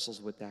heart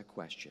wrestles with that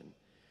question,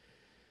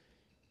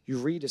 you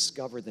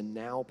rediscover the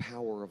now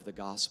power of the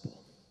gospel,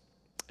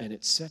 and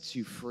it sets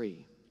you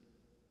free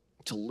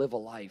to live a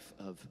life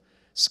of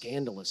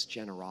scandalous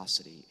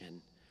generosity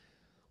and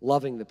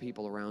loving the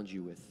people around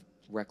you with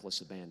reckless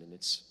abandon.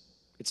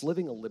 It's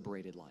living a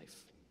liberated life,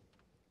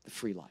 the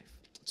free life.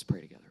 Let's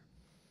pray together.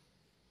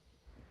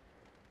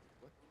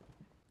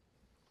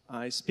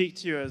 I speak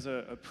to you as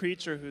a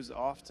preacher who's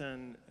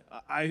often,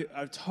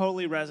 I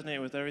totally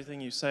resonate with everything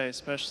you say,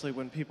 especially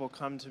when people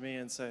come to me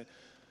and say,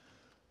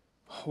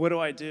 what do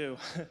I do?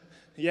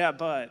 Yeah,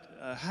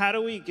 but how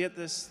do we get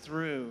this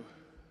through?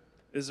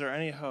 Is there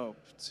any hope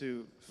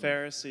to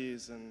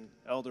Pharisees and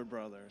elder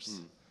brothers?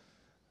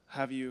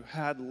 Have you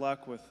had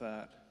luck with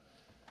that?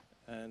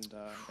 And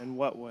in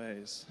what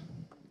ways?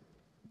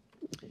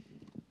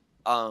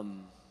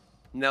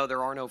 No,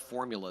 there are no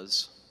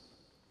formulas.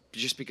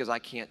 Just because I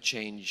can't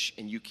change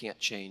and you can't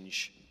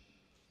change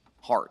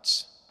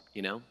hearts,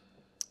 you know?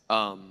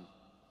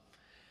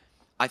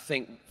 I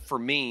think for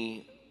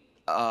me,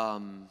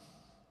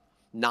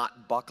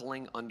 not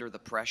buckling under the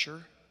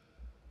pressure,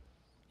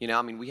 You know,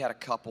 I mean, we had a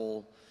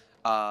couple,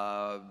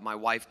 my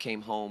wife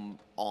came home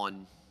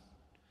on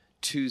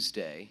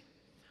Tuesday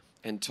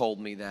and told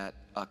me that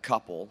a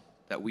couple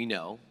that we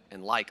know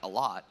and like a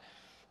lot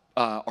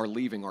are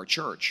leaving our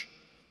church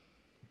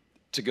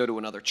to go to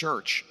another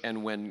church.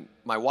 And when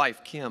my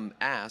wife, Kim,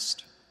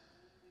 asked,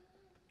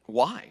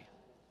 why?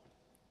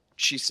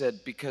 She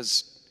said,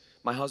 because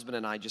my husband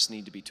and I just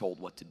need to be told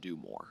what to do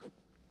more.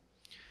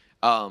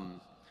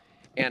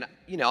 And,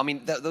 you know, I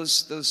mean,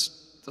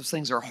 those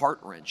things are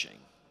heart-wrenching.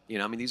 You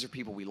know, I mean, these are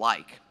people we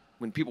like.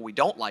 When people we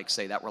don't like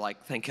say that, we're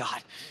like, thank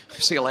God,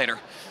 see you later.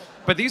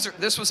 But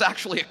this was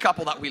actually a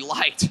couple that we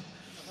liked.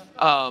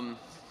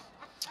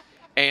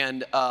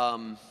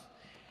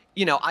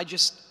 You know,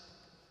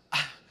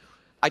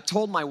 I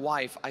told my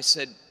wife, I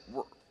said,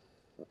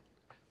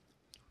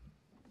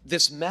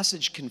 this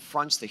message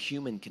confronts the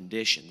human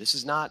condition. This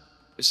is not,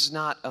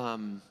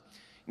 you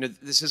know,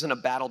 this isn't a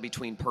battle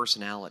between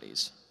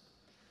personalities.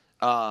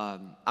 I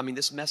mean,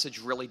 this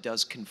message really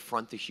does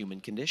confront the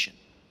human condition.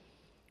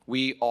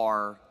 We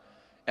are,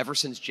 ever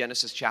since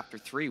Genesis chapter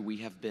 3, we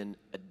have been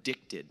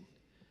addicted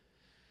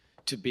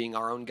to being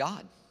our own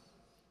God.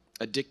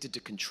 Addicted to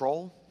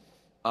control,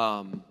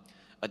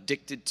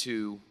 addicted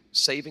to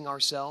saving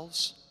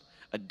ourselves,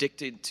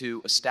 addicted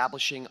to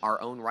establishing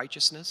our own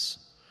righteousness.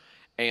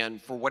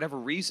 And for whatever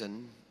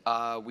reason,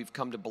 we've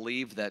come to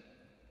believe that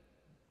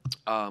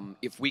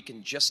if we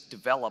can just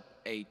develop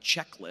a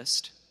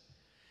checklist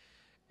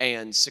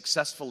and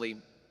successfully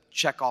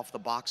check off the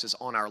boxes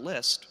on our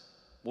list,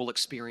 we'll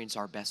experience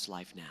our best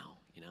life now,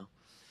 you know?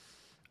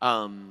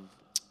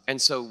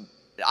 And so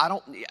I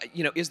don't,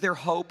 you know, is there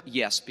hope?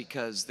 Yes,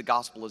 because the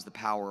gospel is the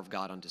power of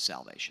God unto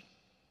salvation.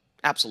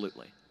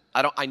 Absolutely.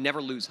 I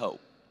never lose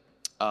hope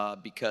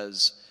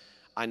because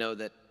I know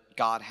that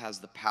God has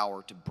the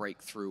power to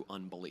break through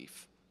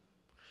unbelief.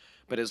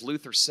 But as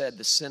Luther said,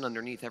 the sin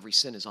underneath every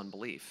sin is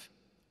unbelief.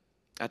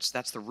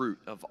 That's the root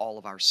of all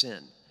of our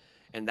sin.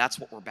 And that's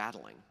what we're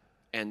battling.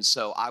 And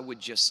so I would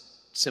just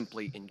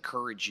simply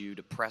encourage you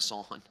to press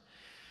on.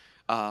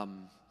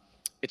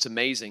 It's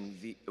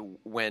amazing.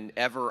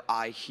 Whenever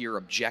I hear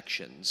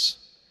objections,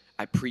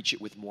 I preach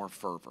it with more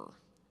fervor.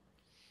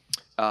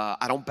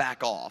 I don't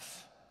back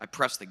off. I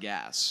press the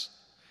gas.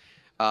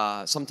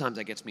 Sometimes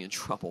that gets me in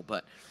trouble,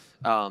 but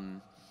I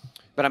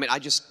mean, I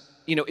just,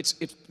 you know, it's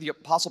the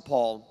Apostle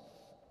Paul.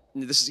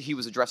 He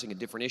was addressing a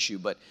different issue,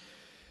 but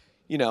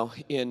you know,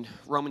 in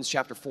Romans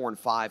chapter 4 and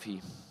 5,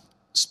 he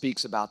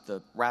speaks about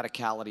the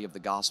radicality of the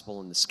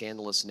gospel and the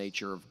scandalous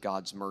nature of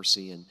God's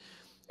mercy,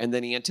 and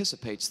then he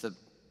anticipates the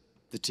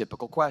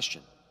typical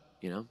question,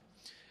 you know.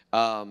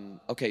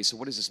 Okay, so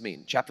what does this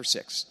mean? Chapter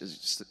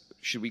 6,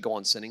 should we go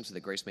on sinning so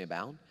that grace may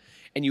abound?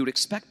 And you would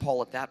expect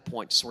Paul at that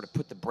point to sort of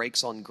put the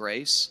brakes on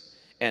grace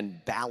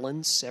and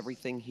balance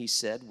everything he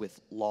said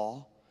with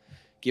law,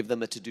 give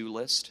them a to-do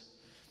list,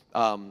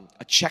 a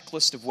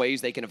checklist of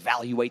ways they can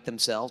evaluate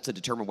themselves to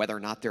determine whether or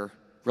not they're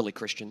really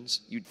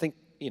Christians. You'd think,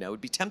 you know, it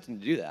would be tempting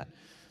to do that.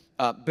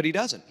 But he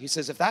doesn't. He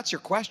says, if that's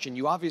your question,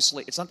 you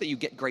obviously, it's not that you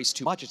get grace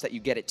too much, it's that you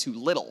get it too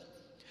little.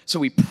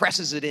 So he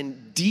presses it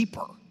in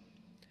deeper.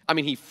 I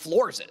mean, he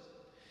floors it.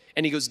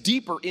 And he goes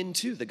deeper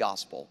into the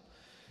gospel.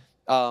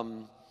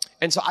 And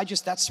so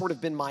that's sort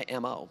of been my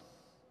MO.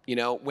 You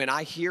know, when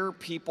I hear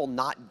people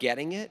not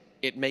getting it,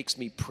 it makes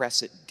me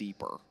press it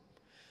deeper.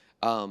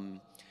 And,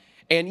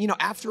 you know,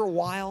 after a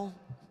while,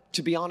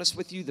 to be honest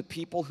with you, the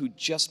people who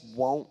just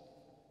won't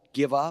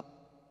give up,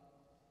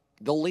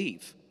 they'll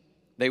leave.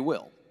 They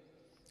will.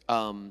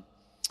 And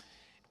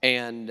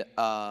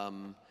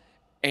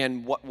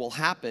what will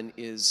happen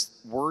is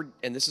word,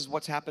 and this is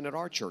what's happened at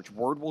our church,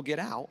 word will get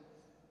out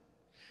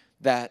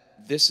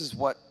that this is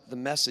what the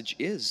message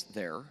is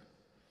there.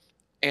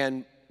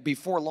 And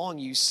before long,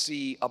 you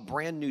see a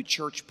brand new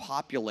church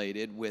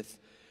populated with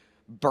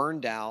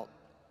burned out,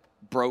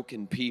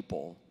 broken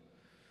people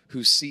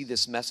who see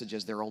this message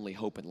as their only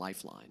hope and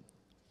lifeline.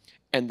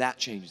 And that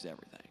changes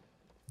everything.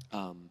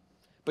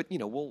 But, you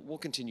know, we'll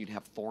continue to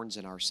have thorns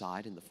in our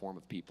side in the form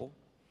of people.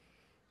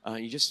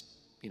 You just,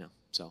 you know,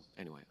 so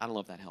anyway, I don't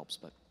know if that helps,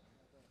 but.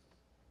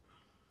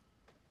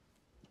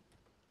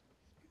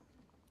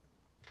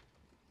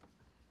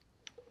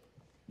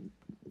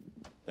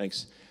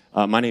 Thanks.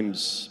 My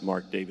name's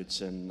Mark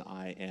Davidson.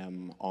 I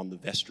am on the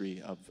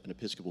vestry of an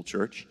Episcopal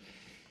church.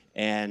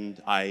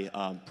 And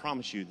I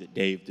promise you that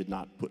Dave did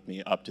not put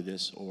me up to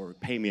this or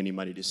pay me any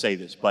money to say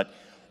this, but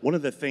one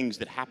of the things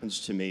that happens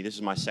to me, this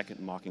is my second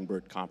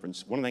Mockingbird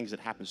Conference, one of the things that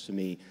happens to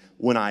me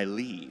when I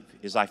leave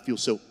is I feel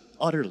so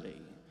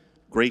utterly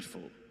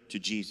grateful to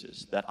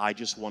Jesus that I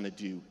just want to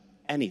do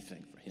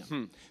anything for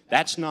him.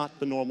 That's not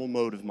the normal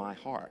mode of my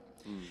heart.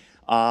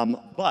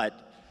 But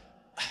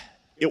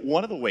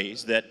one of the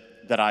ways that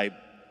I,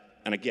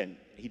 and again,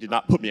 he did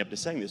not put me up to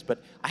saying this,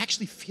 but I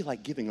actually feel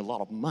like giving a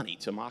lot of money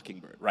to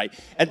Mockingbird, right?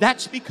 And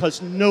that's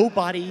because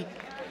nobody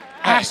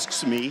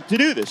asks me to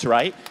do this,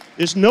 right?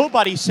 There's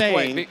nobody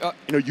saying, you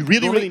know, you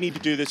really need to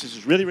do this. This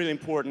is really, really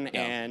important.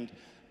 Yeah.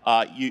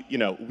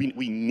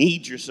 we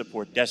need your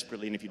support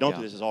desperately, and if you don't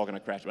do this, it's all going to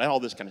crash, and all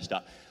this kind of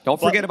stuff. Don't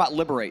forget about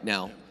Liberate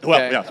now.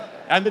 Well, yeah,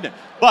 I haven't been there.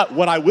 But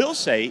what I will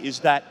say is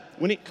that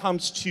when it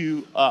comes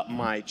to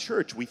my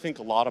church, we think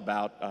a lot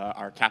about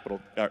our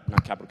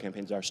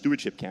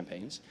stewardship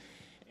campaigns.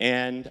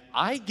 And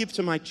I give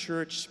to my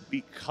church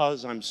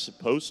because I'm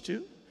supposed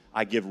to.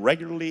 I give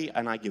regularly,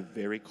 and I give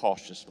very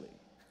cautiously.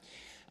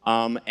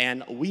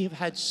 And we have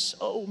had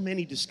so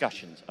many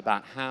discussions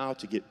about how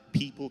to get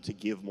people to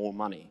give more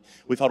money.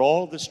 We've had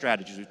all the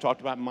strategies. We've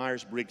talked about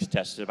Myers-Briggs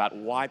tests, about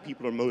why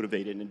people are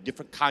motivated, and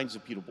different kinds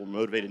of people are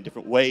motivated in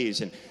different ways,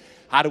 and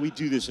how do we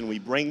do this? And we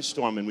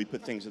brainstorm, and we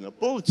put things in the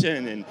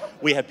bulletin, and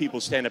we have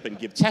people stand up and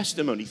give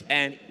testimonies.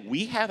 And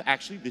we have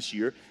actually this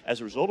year, as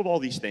a result of all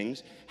these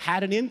things,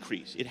 had an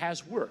increase. It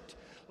has worked.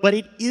 But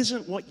it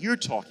isn't what you're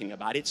talking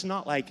about. It's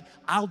not like,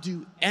 I'll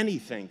do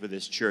anything for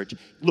this church.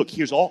 Look,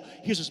 here's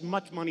as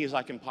much money as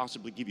I can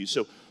possibly give you.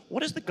 So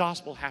what does the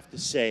gospel have to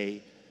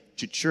say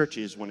to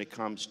churches when it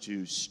comes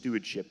to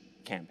stewardship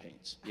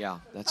campaigns? Yeah,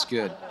 that's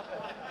good.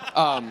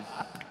 A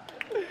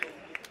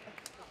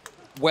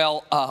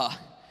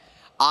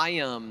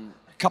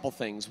couple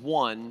things.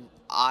 One,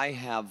 I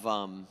have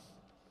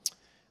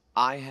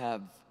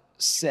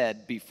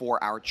said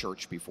before our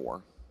church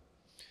before,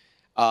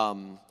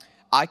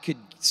 I could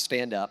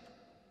stand up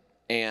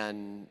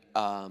and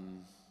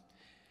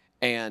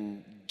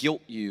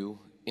guilt you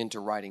into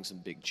writing some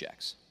big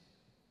checks.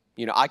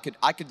 You know, I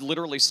could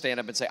literally stand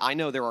up and say, I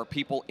know there are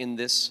people in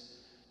this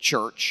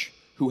church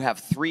who have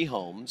 3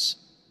 homes,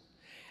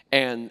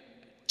 and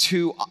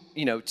 2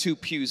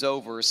 pews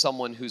over is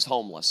someone who's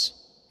homeless.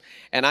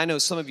 And I know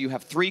some of you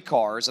have 3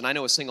 cars, and I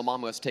know a single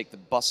mom who has to take the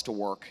bus to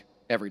work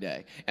every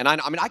day. And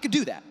I could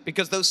do that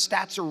because those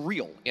stats are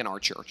real in our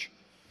church.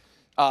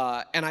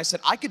 And I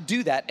said, I could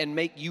do that and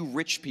make you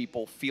rich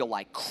people feel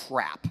like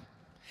crap.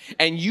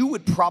 And you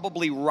would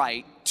probably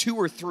write 2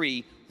 or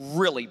 3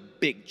 really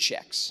big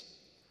checks.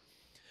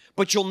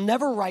 But you'll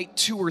never write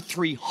 200 or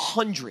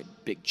 300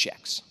 big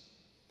checks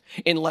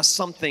unless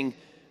something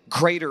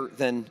greater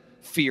than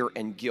fear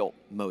and guilt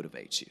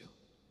motivates you.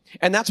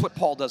 And that's what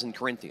Paul does in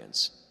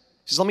Corinthians.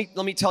 He says,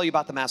 let me tell you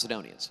about the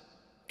Macedonians.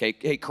 Okay,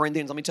 hey,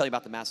 Corinthians, let me tell you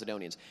about the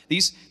Macedonians.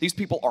 These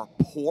people are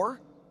poor,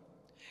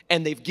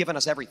 and they've given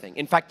us everything.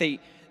 In fact, they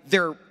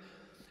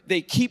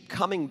keep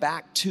coming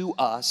back to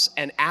us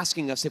and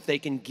asking us if they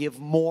can give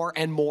more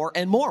and more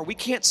and more. We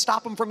can't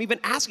stop them from even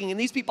asking, and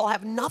these people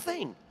have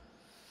nothing.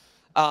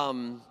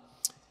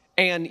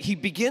 And he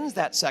begins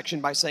that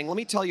section by saying, let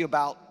me tell you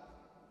about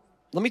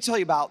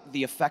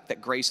the effect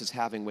that grace is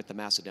having with the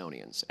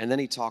Macedonians. And then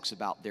he talks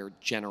about their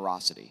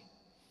generosity.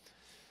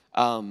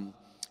 And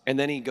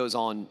then he goes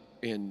on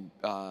in,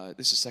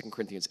 this is 2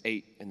 Corinthians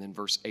 8, and then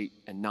verse 8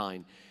 and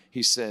 9.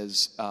 He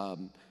says,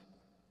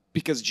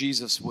 because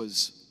Jesus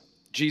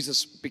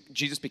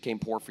became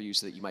poor for you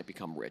so that you might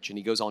become rich. And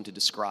he goes on to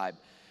describe,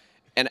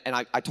 and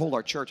I told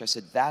our church, I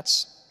said,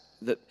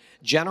 that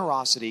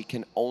generosity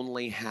can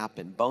only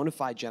happen, bona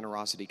fide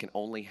generosity can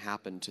only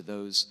happen to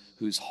those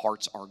whose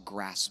hearts are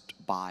grasped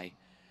by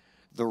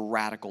the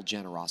radical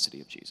generosity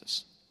of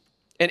Jesus.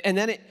 And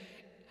then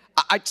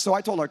so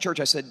I told our church,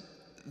 I said,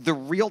 the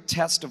real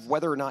test of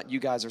whether or not you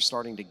guys are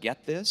starting to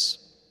get this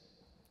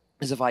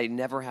is if I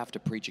never have to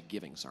preach a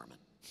giving sermon.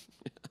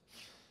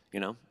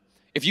 You know?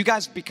 If you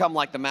guys become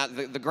like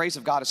the grace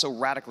of God has so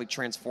radically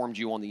transformed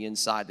you on the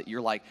inside that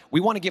you're like, we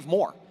want to give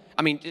more.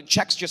 I mean,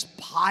 checks just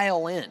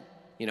pile in.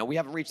 You know, we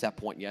haven't reached that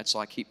point yet, so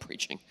I keep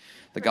preaching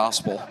the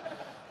gospel.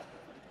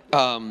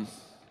 So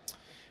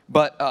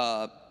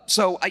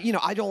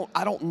I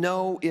don't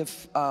know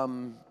if,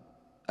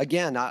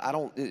 again, I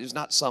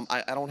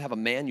don't have a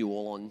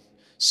manual on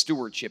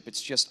stewardship.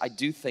 It's just, I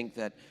do think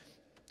that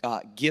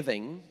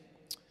giving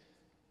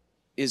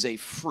is a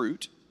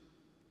fruit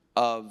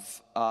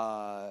of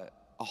a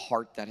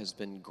heart that has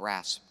been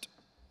grasped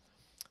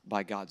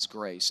by God's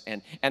grace.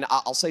 And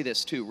I'll say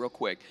this too, real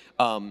quick.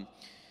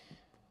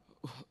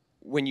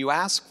 When you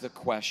ask the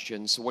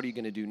question, so what are you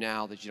going to do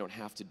now that you don't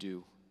have to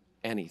do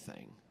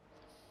anything?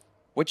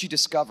 What you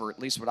discover, at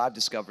least what I've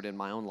discovered in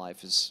my own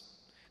life, is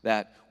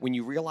that when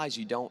you realize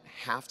you don't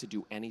have to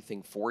do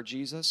anything for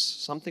Jesus,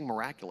 something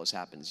miraculous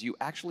happens. You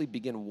actually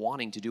begin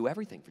wanting to do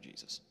everything for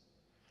Jesus.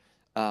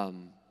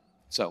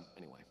 So,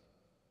 anyway.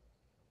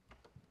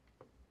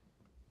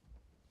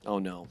 Oh,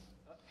 no.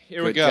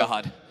 Here we go. Good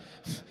God.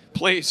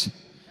 Please.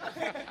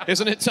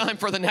 Isn't it time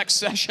for the next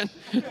session?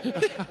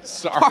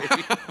 Sorry.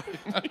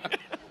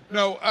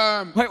 No,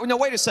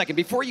 wait a second.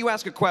 Before you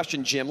ask a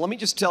question, Jim, let me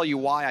just tell you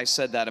why I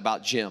said that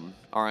about Jim,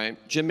 all right?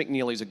 Jim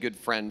McNeely's a good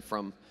friend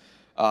from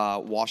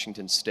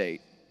Washington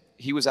State.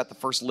 He was at the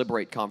first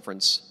Liberate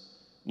Conference,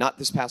 not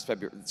this past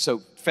February,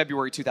 so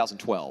February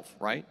 2012,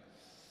 right?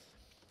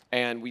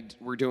 And we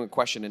were doing a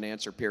question and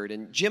answer period,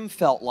 and Jim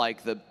felt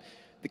like the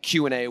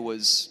Q&A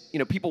was,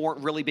 people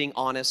weren't really being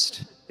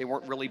honest. They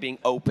weren't really being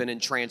open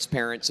and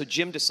transparent. So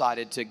Jim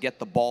decided to get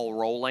the ball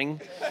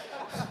rolling.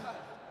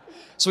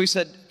 So he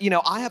said,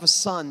 I have a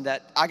son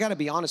that, I got to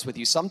be honest with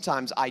you,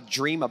 sometimes I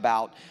dream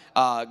about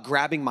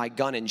grabbing my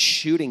gun and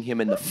shooting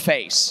him in the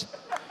face.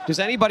 Does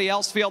anybody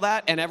else feel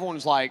that? And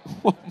everyone's like,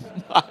 oh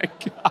my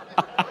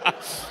God.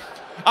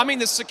 I mean,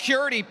 the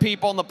security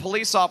people and the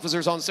police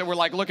officers on set were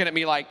like looking at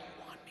me like, you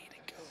want me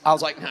to go? I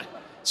was like, nah,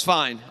 it's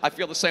fine. I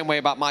feel the same way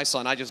about my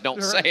son. I just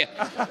don't say it.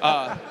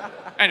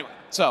 Anyway,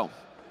 so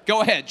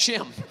go ahead,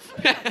 Jim.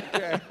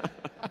 Okay.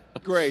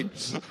 Great.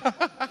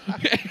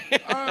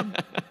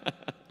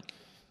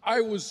 I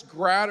was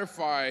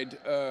gratified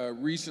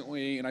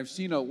recently, and I've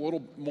seen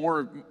more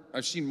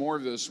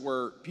of this,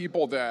 where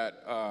people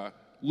that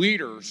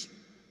leaders,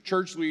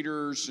 church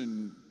leaders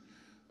and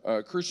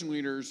Christian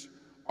leaders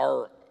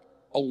are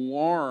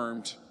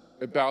alarmed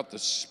about the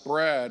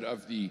spread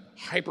of the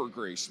hyper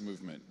grace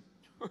movement.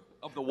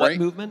 Of the what right?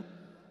 movement?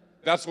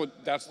 That's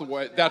what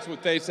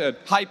they said.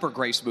 Hyper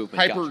grace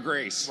movement. Hyper Gotcha.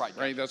 grace.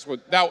 Right. That's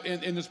what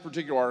in this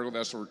particular article.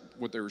 That's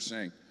what they were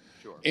saying.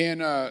 Sure.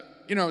 And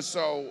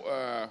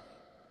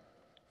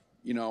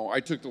I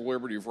took the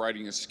liberty of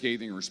writing a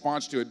scathing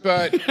response to it,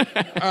 but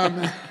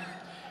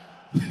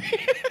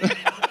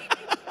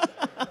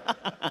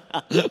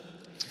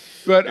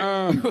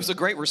it was a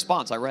great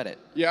response. I read it.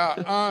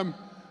 Yeah.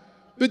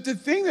 But the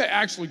thing that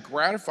actually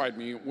gratified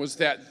me was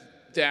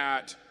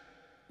that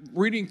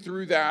reading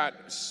through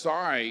that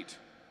site,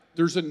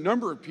 there's a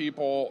number of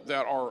people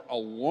that are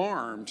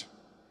alarmed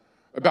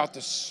about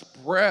the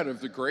spread of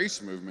the grace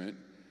movement,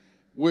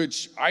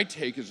 which I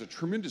take as a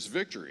tremendous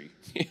victory.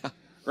 Yeah.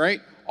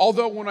 Right?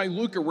 Although when I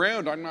look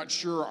around, I'm not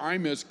sure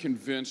I'm as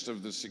convinced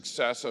of the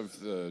success of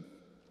the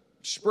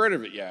spread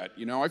of it yet.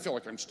 I feel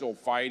like I'm still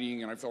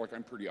fighting, and I feel like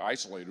I'm pretty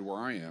isolated where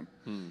I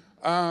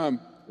am.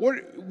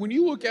 When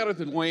you look out at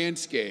the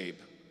landscape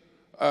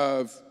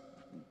of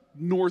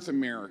North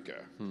America,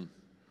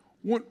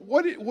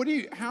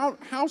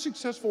 how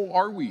successful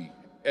are we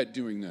at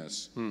doing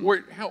this?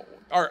 How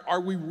are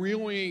we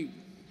really?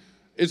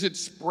 Is it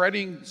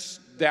spreading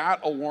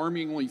that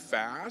alarmingly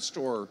fast,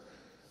 or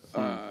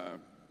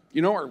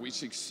are we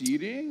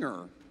succeeding,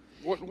 or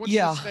what's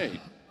the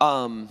state?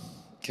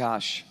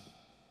 Gosh.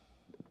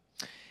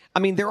 I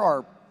mean, there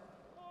are.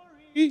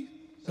 Glory.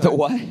 The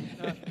what?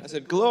 I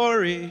said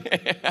glory.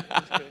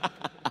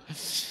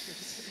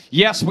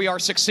 Yes, we are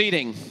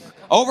succeeding,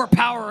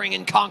 overpowering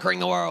and conquering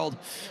the world.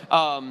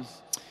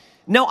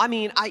 No, I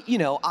mean,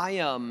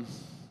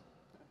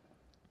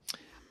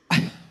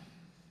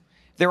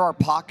 there are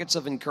pockets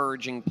of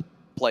encouraging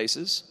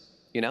places.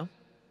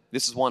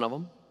 This is one of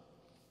them.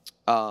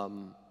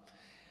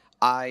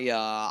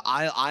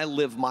 I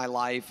live my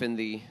life in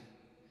the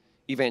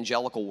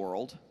evangelical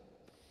world,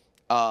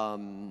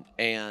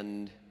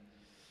 and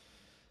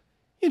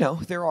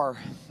there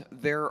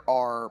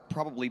are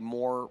probably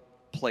more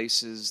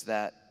places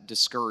that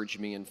discourage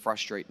me and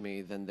frustrate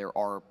me than there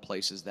are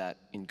places that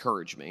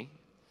encourage me.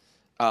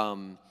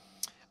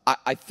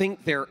 I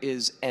think there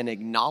is an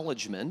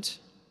acknowledgement.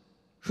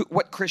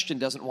 What Christian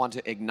doesn't want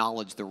to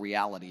acknowledge the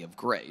reality of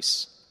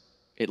grace,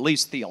 at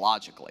least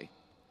theologically?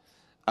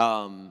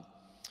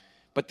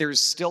 But there's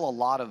still a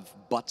lot of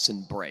buts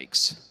and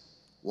breaks.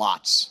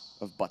 Lots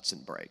of buts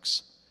and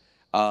breaks.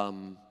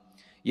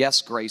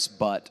 Yes, grace,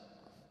 but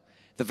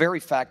the very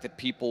fact that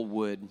people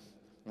would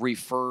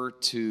refer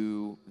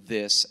to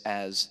this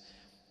as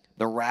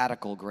the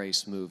radical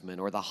grace movement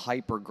or the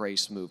hyper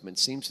grace movement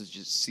seems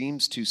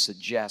to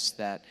suggest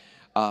that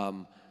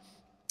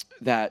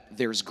that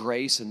there's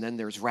grace and then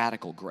there's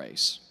radical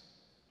grace,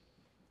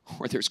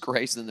 or there's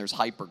grace and then there's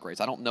hyper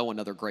grace. I don't know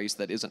another grace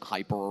that isn't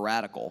hyper or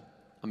radical.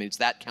 I mean, it's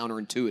that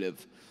counterintuitive.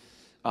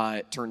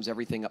 It turns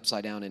everything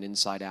upside down and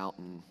inside out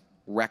and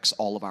wrecks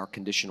all of our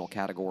conditional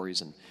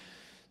categories. And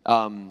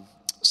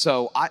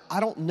so I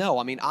don't know.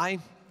 I mean, I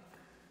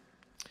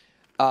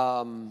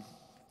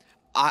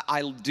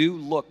do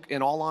look,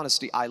 in all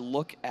honesty, I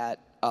look at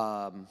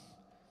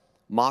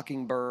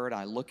Mockingbird,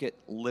 I look at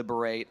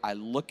Liberate, I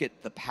look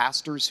at the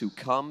pastors who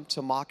come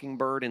to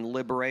Mockingbird and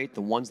Liberate,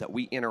 the ones that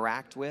we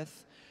interact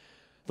with,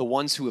 the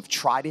ones who have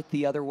tried it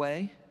the other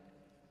way,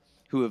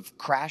 who have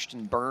crashed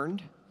and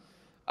burned,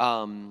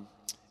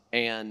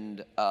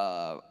 and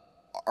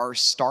are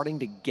starting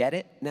to get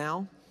it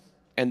now,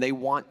 and they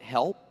want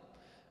help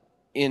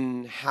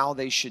in how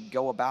they should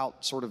go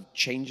about sort of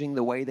changing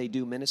the way they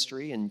do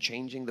ministry and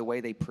changing the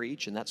way they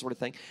preach and that sort of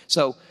thing.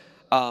 So,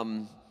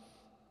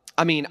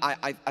 I mean,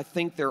 I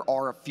think there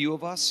are a few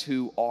of us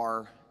who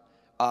are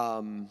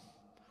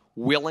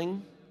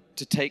willing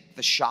to take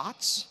the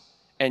shots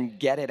and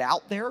get it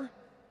out there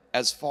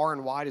as far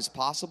and wide as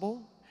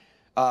possible.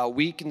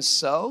 We can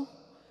sow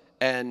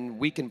and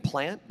we can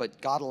plant,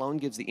 but God alone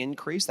gives the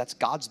increase. That's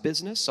God's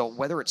business. So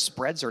whether it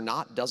spreads or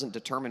not doesn't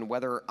determine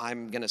whether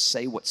I'm going to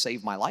say what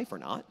saved my life or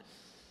not.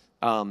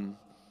 And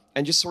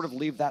just sort of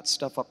leave that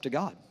stuff up to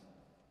God.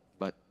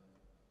 But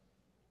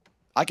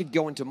I could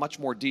go into much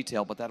more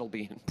detail, but that'll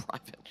be in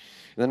private.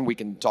 And then we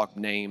can talk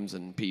names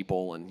and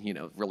people and,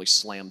 really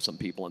slam some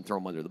people and throw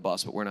them under the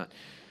bus, but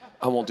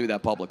I won't do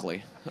that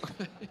publicly.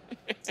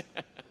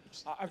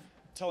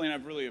 Tullian,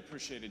 I've really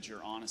appreciated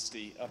your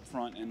honesty up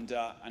front, and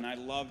I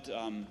loved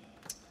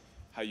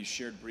how you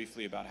shared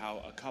briefly about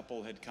how a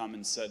couple had come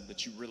and said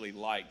that you really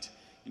liked.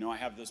 You know, I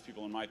have those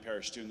people in my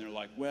parish too, and they're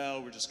like,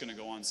 well, we're just going to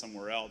go on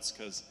somewhere else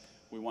because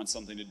we want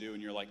something to do.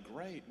 And you're like,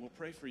 great, we'll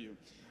pray for you.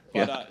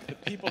 But the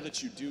people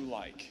that you do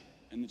like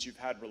and that you've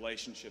had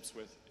relationships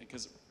with,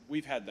 because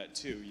we've had that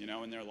too, you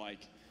know, and they're like,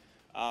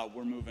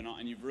 we're moving on,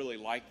 and you've really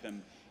liked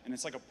them. And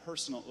it's like a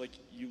personal, like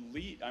you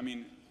lead, I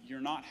mean, you're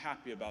not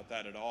happy about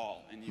that at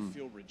all, and you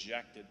feel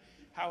rejected.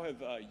 How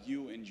have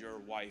you and your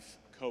wife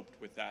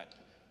coped with that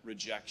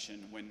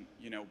rejection when,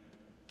 you know,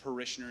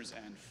 parishioners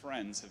and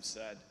friends have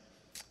said,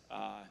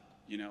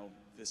 you know,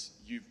 this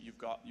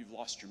you've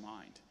lost your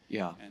mind?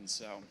 Yeah. And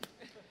so.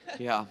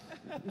 Yeah.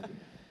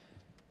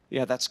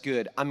 Yeah, that's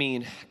good. I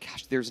mean,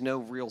 gosh, there's no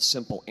real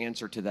simple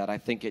answer to that. I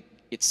think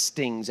it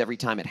stings every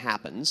time it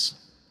happens.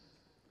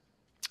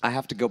 I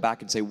have to go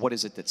back and say, what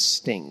is it that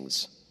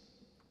stings?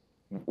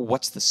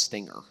 What's the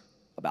stinger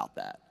about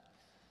that?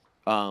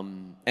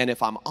 And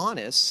if I'm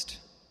honest,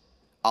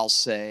 I'll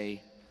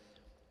say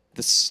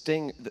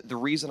the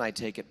reason I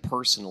take it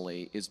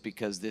personally is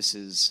because this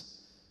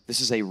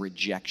is a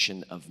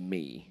rejection of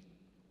me.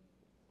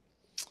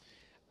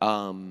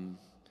 And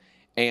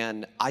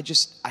I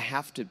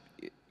have to,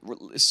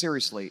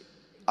 seriously,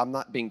 I'm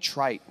not being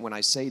trite when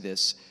I say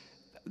this.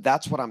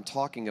 That's what I'm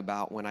talking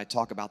about when I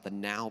talk about the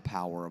now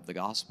power of the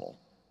gospel.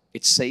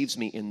 It saves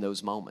me in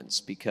those moments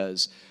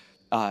because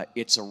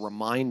it's a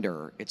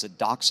reminder, it's a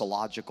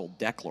doxological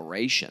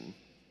declaration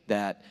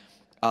that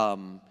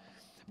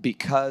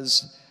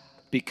because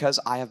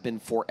I have been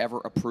forever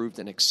approved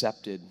and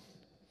accepted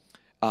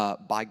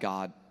by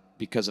God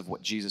because of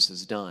what Jesus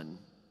has done,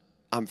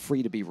 I'm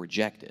free to be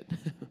rejected.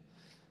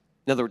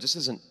 In other words, this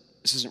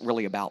isn't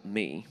really about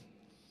me.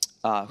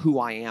 Who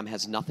I am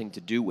has nothing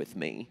to do with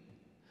me,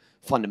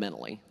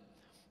 fundamentally.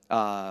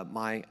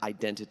 My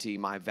identity,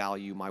 my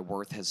value, my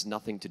worth has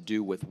nothing to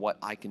do with what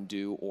I can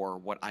do or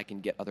what I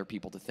can get other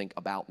people to think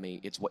about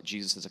me. It's what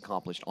Jesus has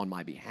accomplished on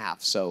my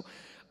behalf. So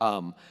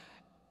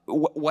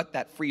what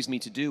that frees me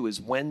to do is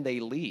when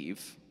they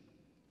leave,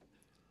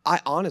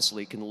 I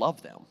honestly can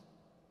love them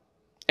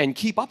and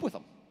keep up with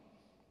them.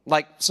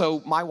 Like,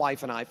 so my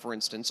wife and I, for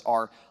instance,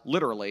 are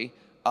literally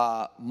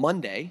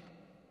Monday,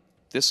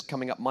 this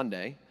coming up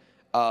Monday,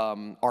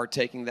 are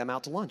taking them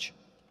out to lunch.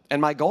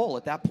 And my goal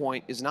at that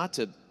point is not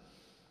to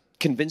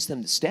convince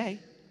them to stay.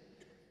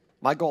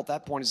 My goal at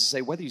that point is to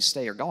say, whether you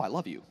stay or go, I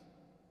love you.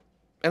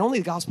 And only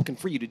the gospel can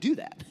free you to do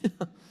that.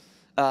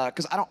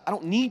 Because I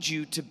don't need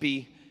you to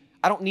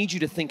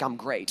think I'm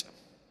great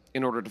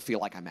in order to feel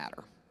like I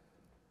matter.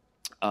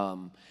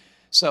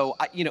 So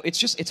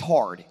it's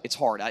hard. It's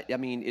hard. I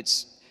mean,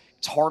 it's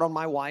hard on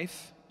my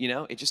wife. You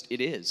know,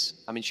 it is.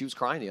 I mean, she was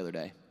crying the other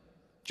day.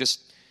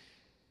 Just,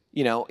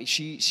 you know,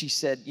 she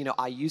said, you know,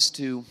 I used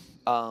to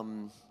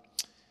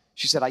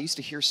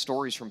hear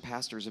stories from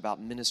pastors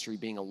about ministry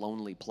being a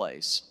lonely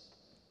place.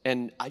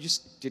 And I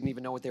just didn't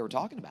even know what they were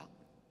talking about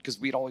because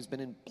we'd always been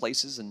in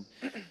places and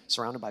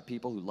surrounded by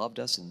people who loved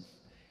us.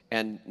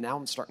 And now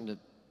I'm starting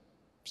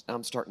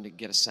to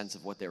get a sense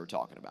of what they were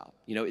talking about.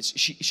 You know,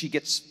 she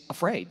gets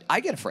afraid. I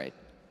get afraid,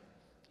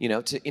 you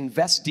know, to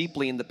invest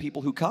deeply in the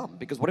people who come,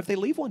 because what if they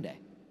leave one day?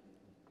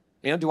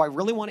 You know, do I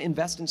really want to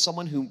invest in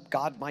someone who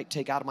God might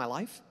take out of my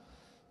life?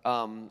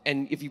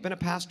 And if you've been a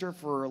pastor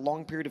for a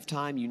long period of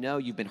time, you know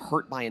you've been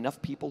hurt by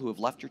enough people who have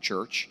left your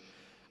church,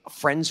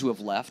 friends who have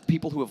left,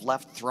 people who have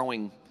left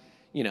throwing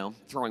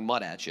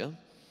mud at you.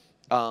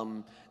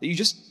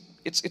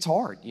 It's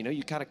hard. You know,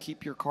 you kind of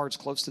keep your cards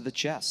close to the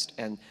chest.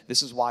 And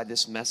this is why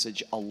this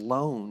message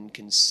alone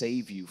can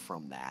save you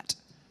from that.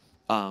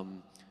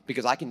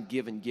 Because I can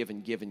give and give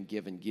and give and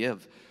give and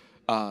give.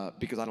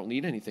 Because I don't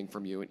need anything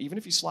from you. And even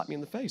if you slap me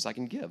in the face, I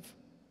can give.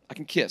 I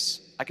can kiss.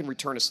 I can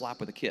return a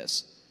slap with a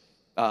kiss.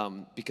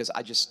 Because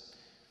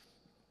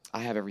I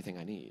have everything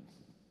I need.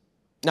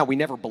 Now, we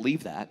never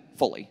believe that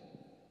fully,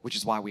 which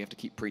is why we have to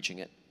keep preaching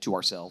it to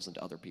ourselves and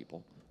to other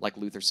people. Like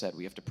Luther said,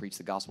 we have to preach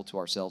the gospel to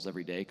ourselves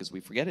every day because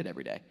we forget it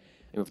every day.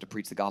 And we have to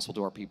preach the gospel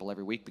to our people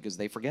every week because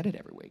they forget it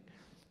every week.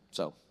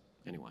 So,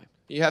 anyway.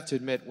 You have to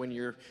admit, when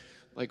you're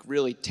like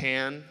really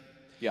tan,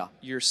 yeah,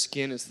 your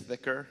skin is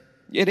thicker.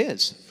 It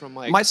is. From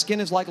like my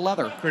skin is like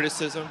leather.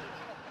 Criticism.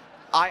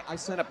 I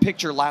sent a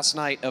picture last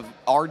night of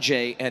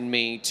RJ and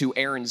me to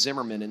Aaron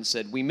Zimmerman and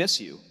said, we miss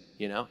you,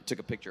 you know, took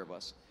a picture of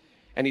us.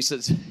 And he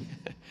says,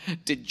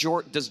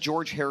 does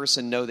George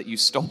Harrison know that you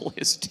stole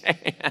his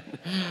tan?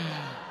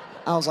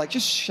 I was like,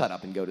 just shut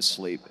up and go to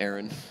sleep,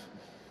 Aaron.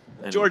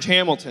 And George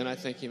Hamilton, I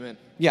think he meant.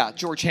 Yeah,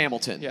 George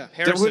Hamilton. Yeah,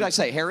 Harrison. Who did I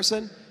say,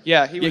 Harrison?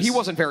 Yeah, he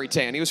wasn't very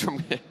tan. He was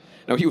from,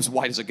 no, he was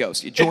white as a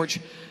ghost.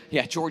 George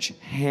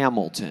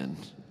Hamilton.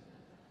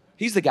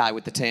 He's the guy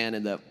with the tan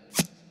and the...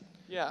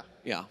 Yeah.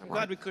 Yeah. I'm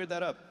glad we cleared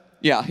that up.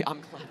 Yeah,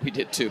 I'm glad we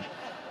did too.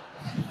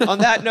 On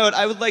that note,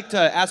 I would like to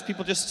ask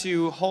people just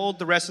to hold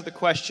the rest of the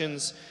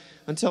questions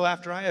until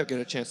after I get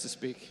a chance to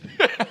speak.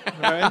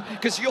 All right?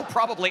 Because you'll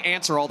probably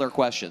answer all their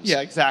questions.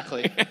 Yeah,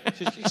 exactly.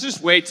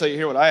 just wait till you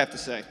hear what I have to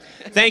say.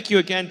 Thank you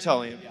again,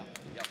 Tullian.